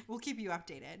 We'll keep you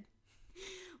updated.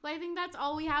 Well, I think that's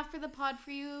all we have for the pod for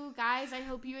you guys. I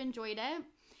hope you enjoyed it.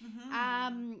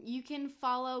 Mm-hmm. You can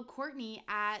follow Courtney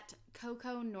at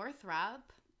Coco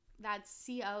Northrup. That's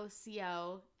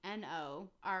CoCoNorthrup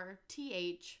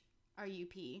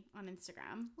on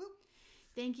Instagram. Woo.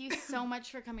 Thank you so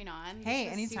much for coming on. Hey,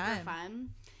 anytime. Super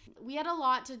fun. We had a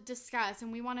lot to discuss,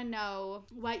 and we want to know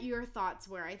what your thoughts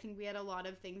were. I think we had a lot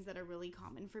of things that are really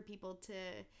common for people to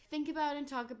think about and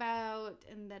talk about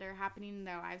and that are happening in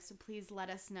their lives. So please let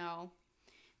us know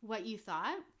what you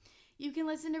thought. You can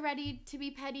listen to Ready to Be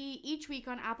Petty each week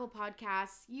on Apple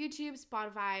Podcasts, YouTube,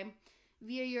 Spotify,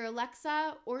 via your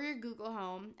Alexa or your Google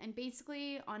Home, and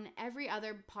basically on every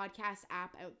other podcast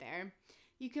app out there.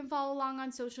 You can follow along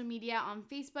on social media on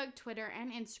Facebook, Twitter,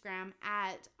 and Instagram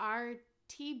at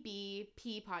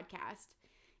RTBP Podcast.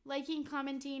 Liking,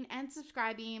 commenting, and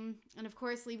subscribing, and of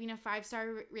course leaving a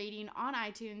 5-star rating on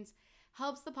iTunes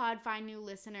helps the pod find new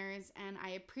listeners, and I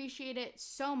appreciate it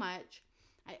so much.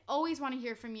 I always want to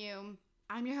hear from you.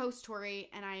 I'm your host,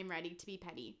 Tori, and I am ready to be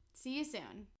petty. See you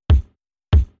soon.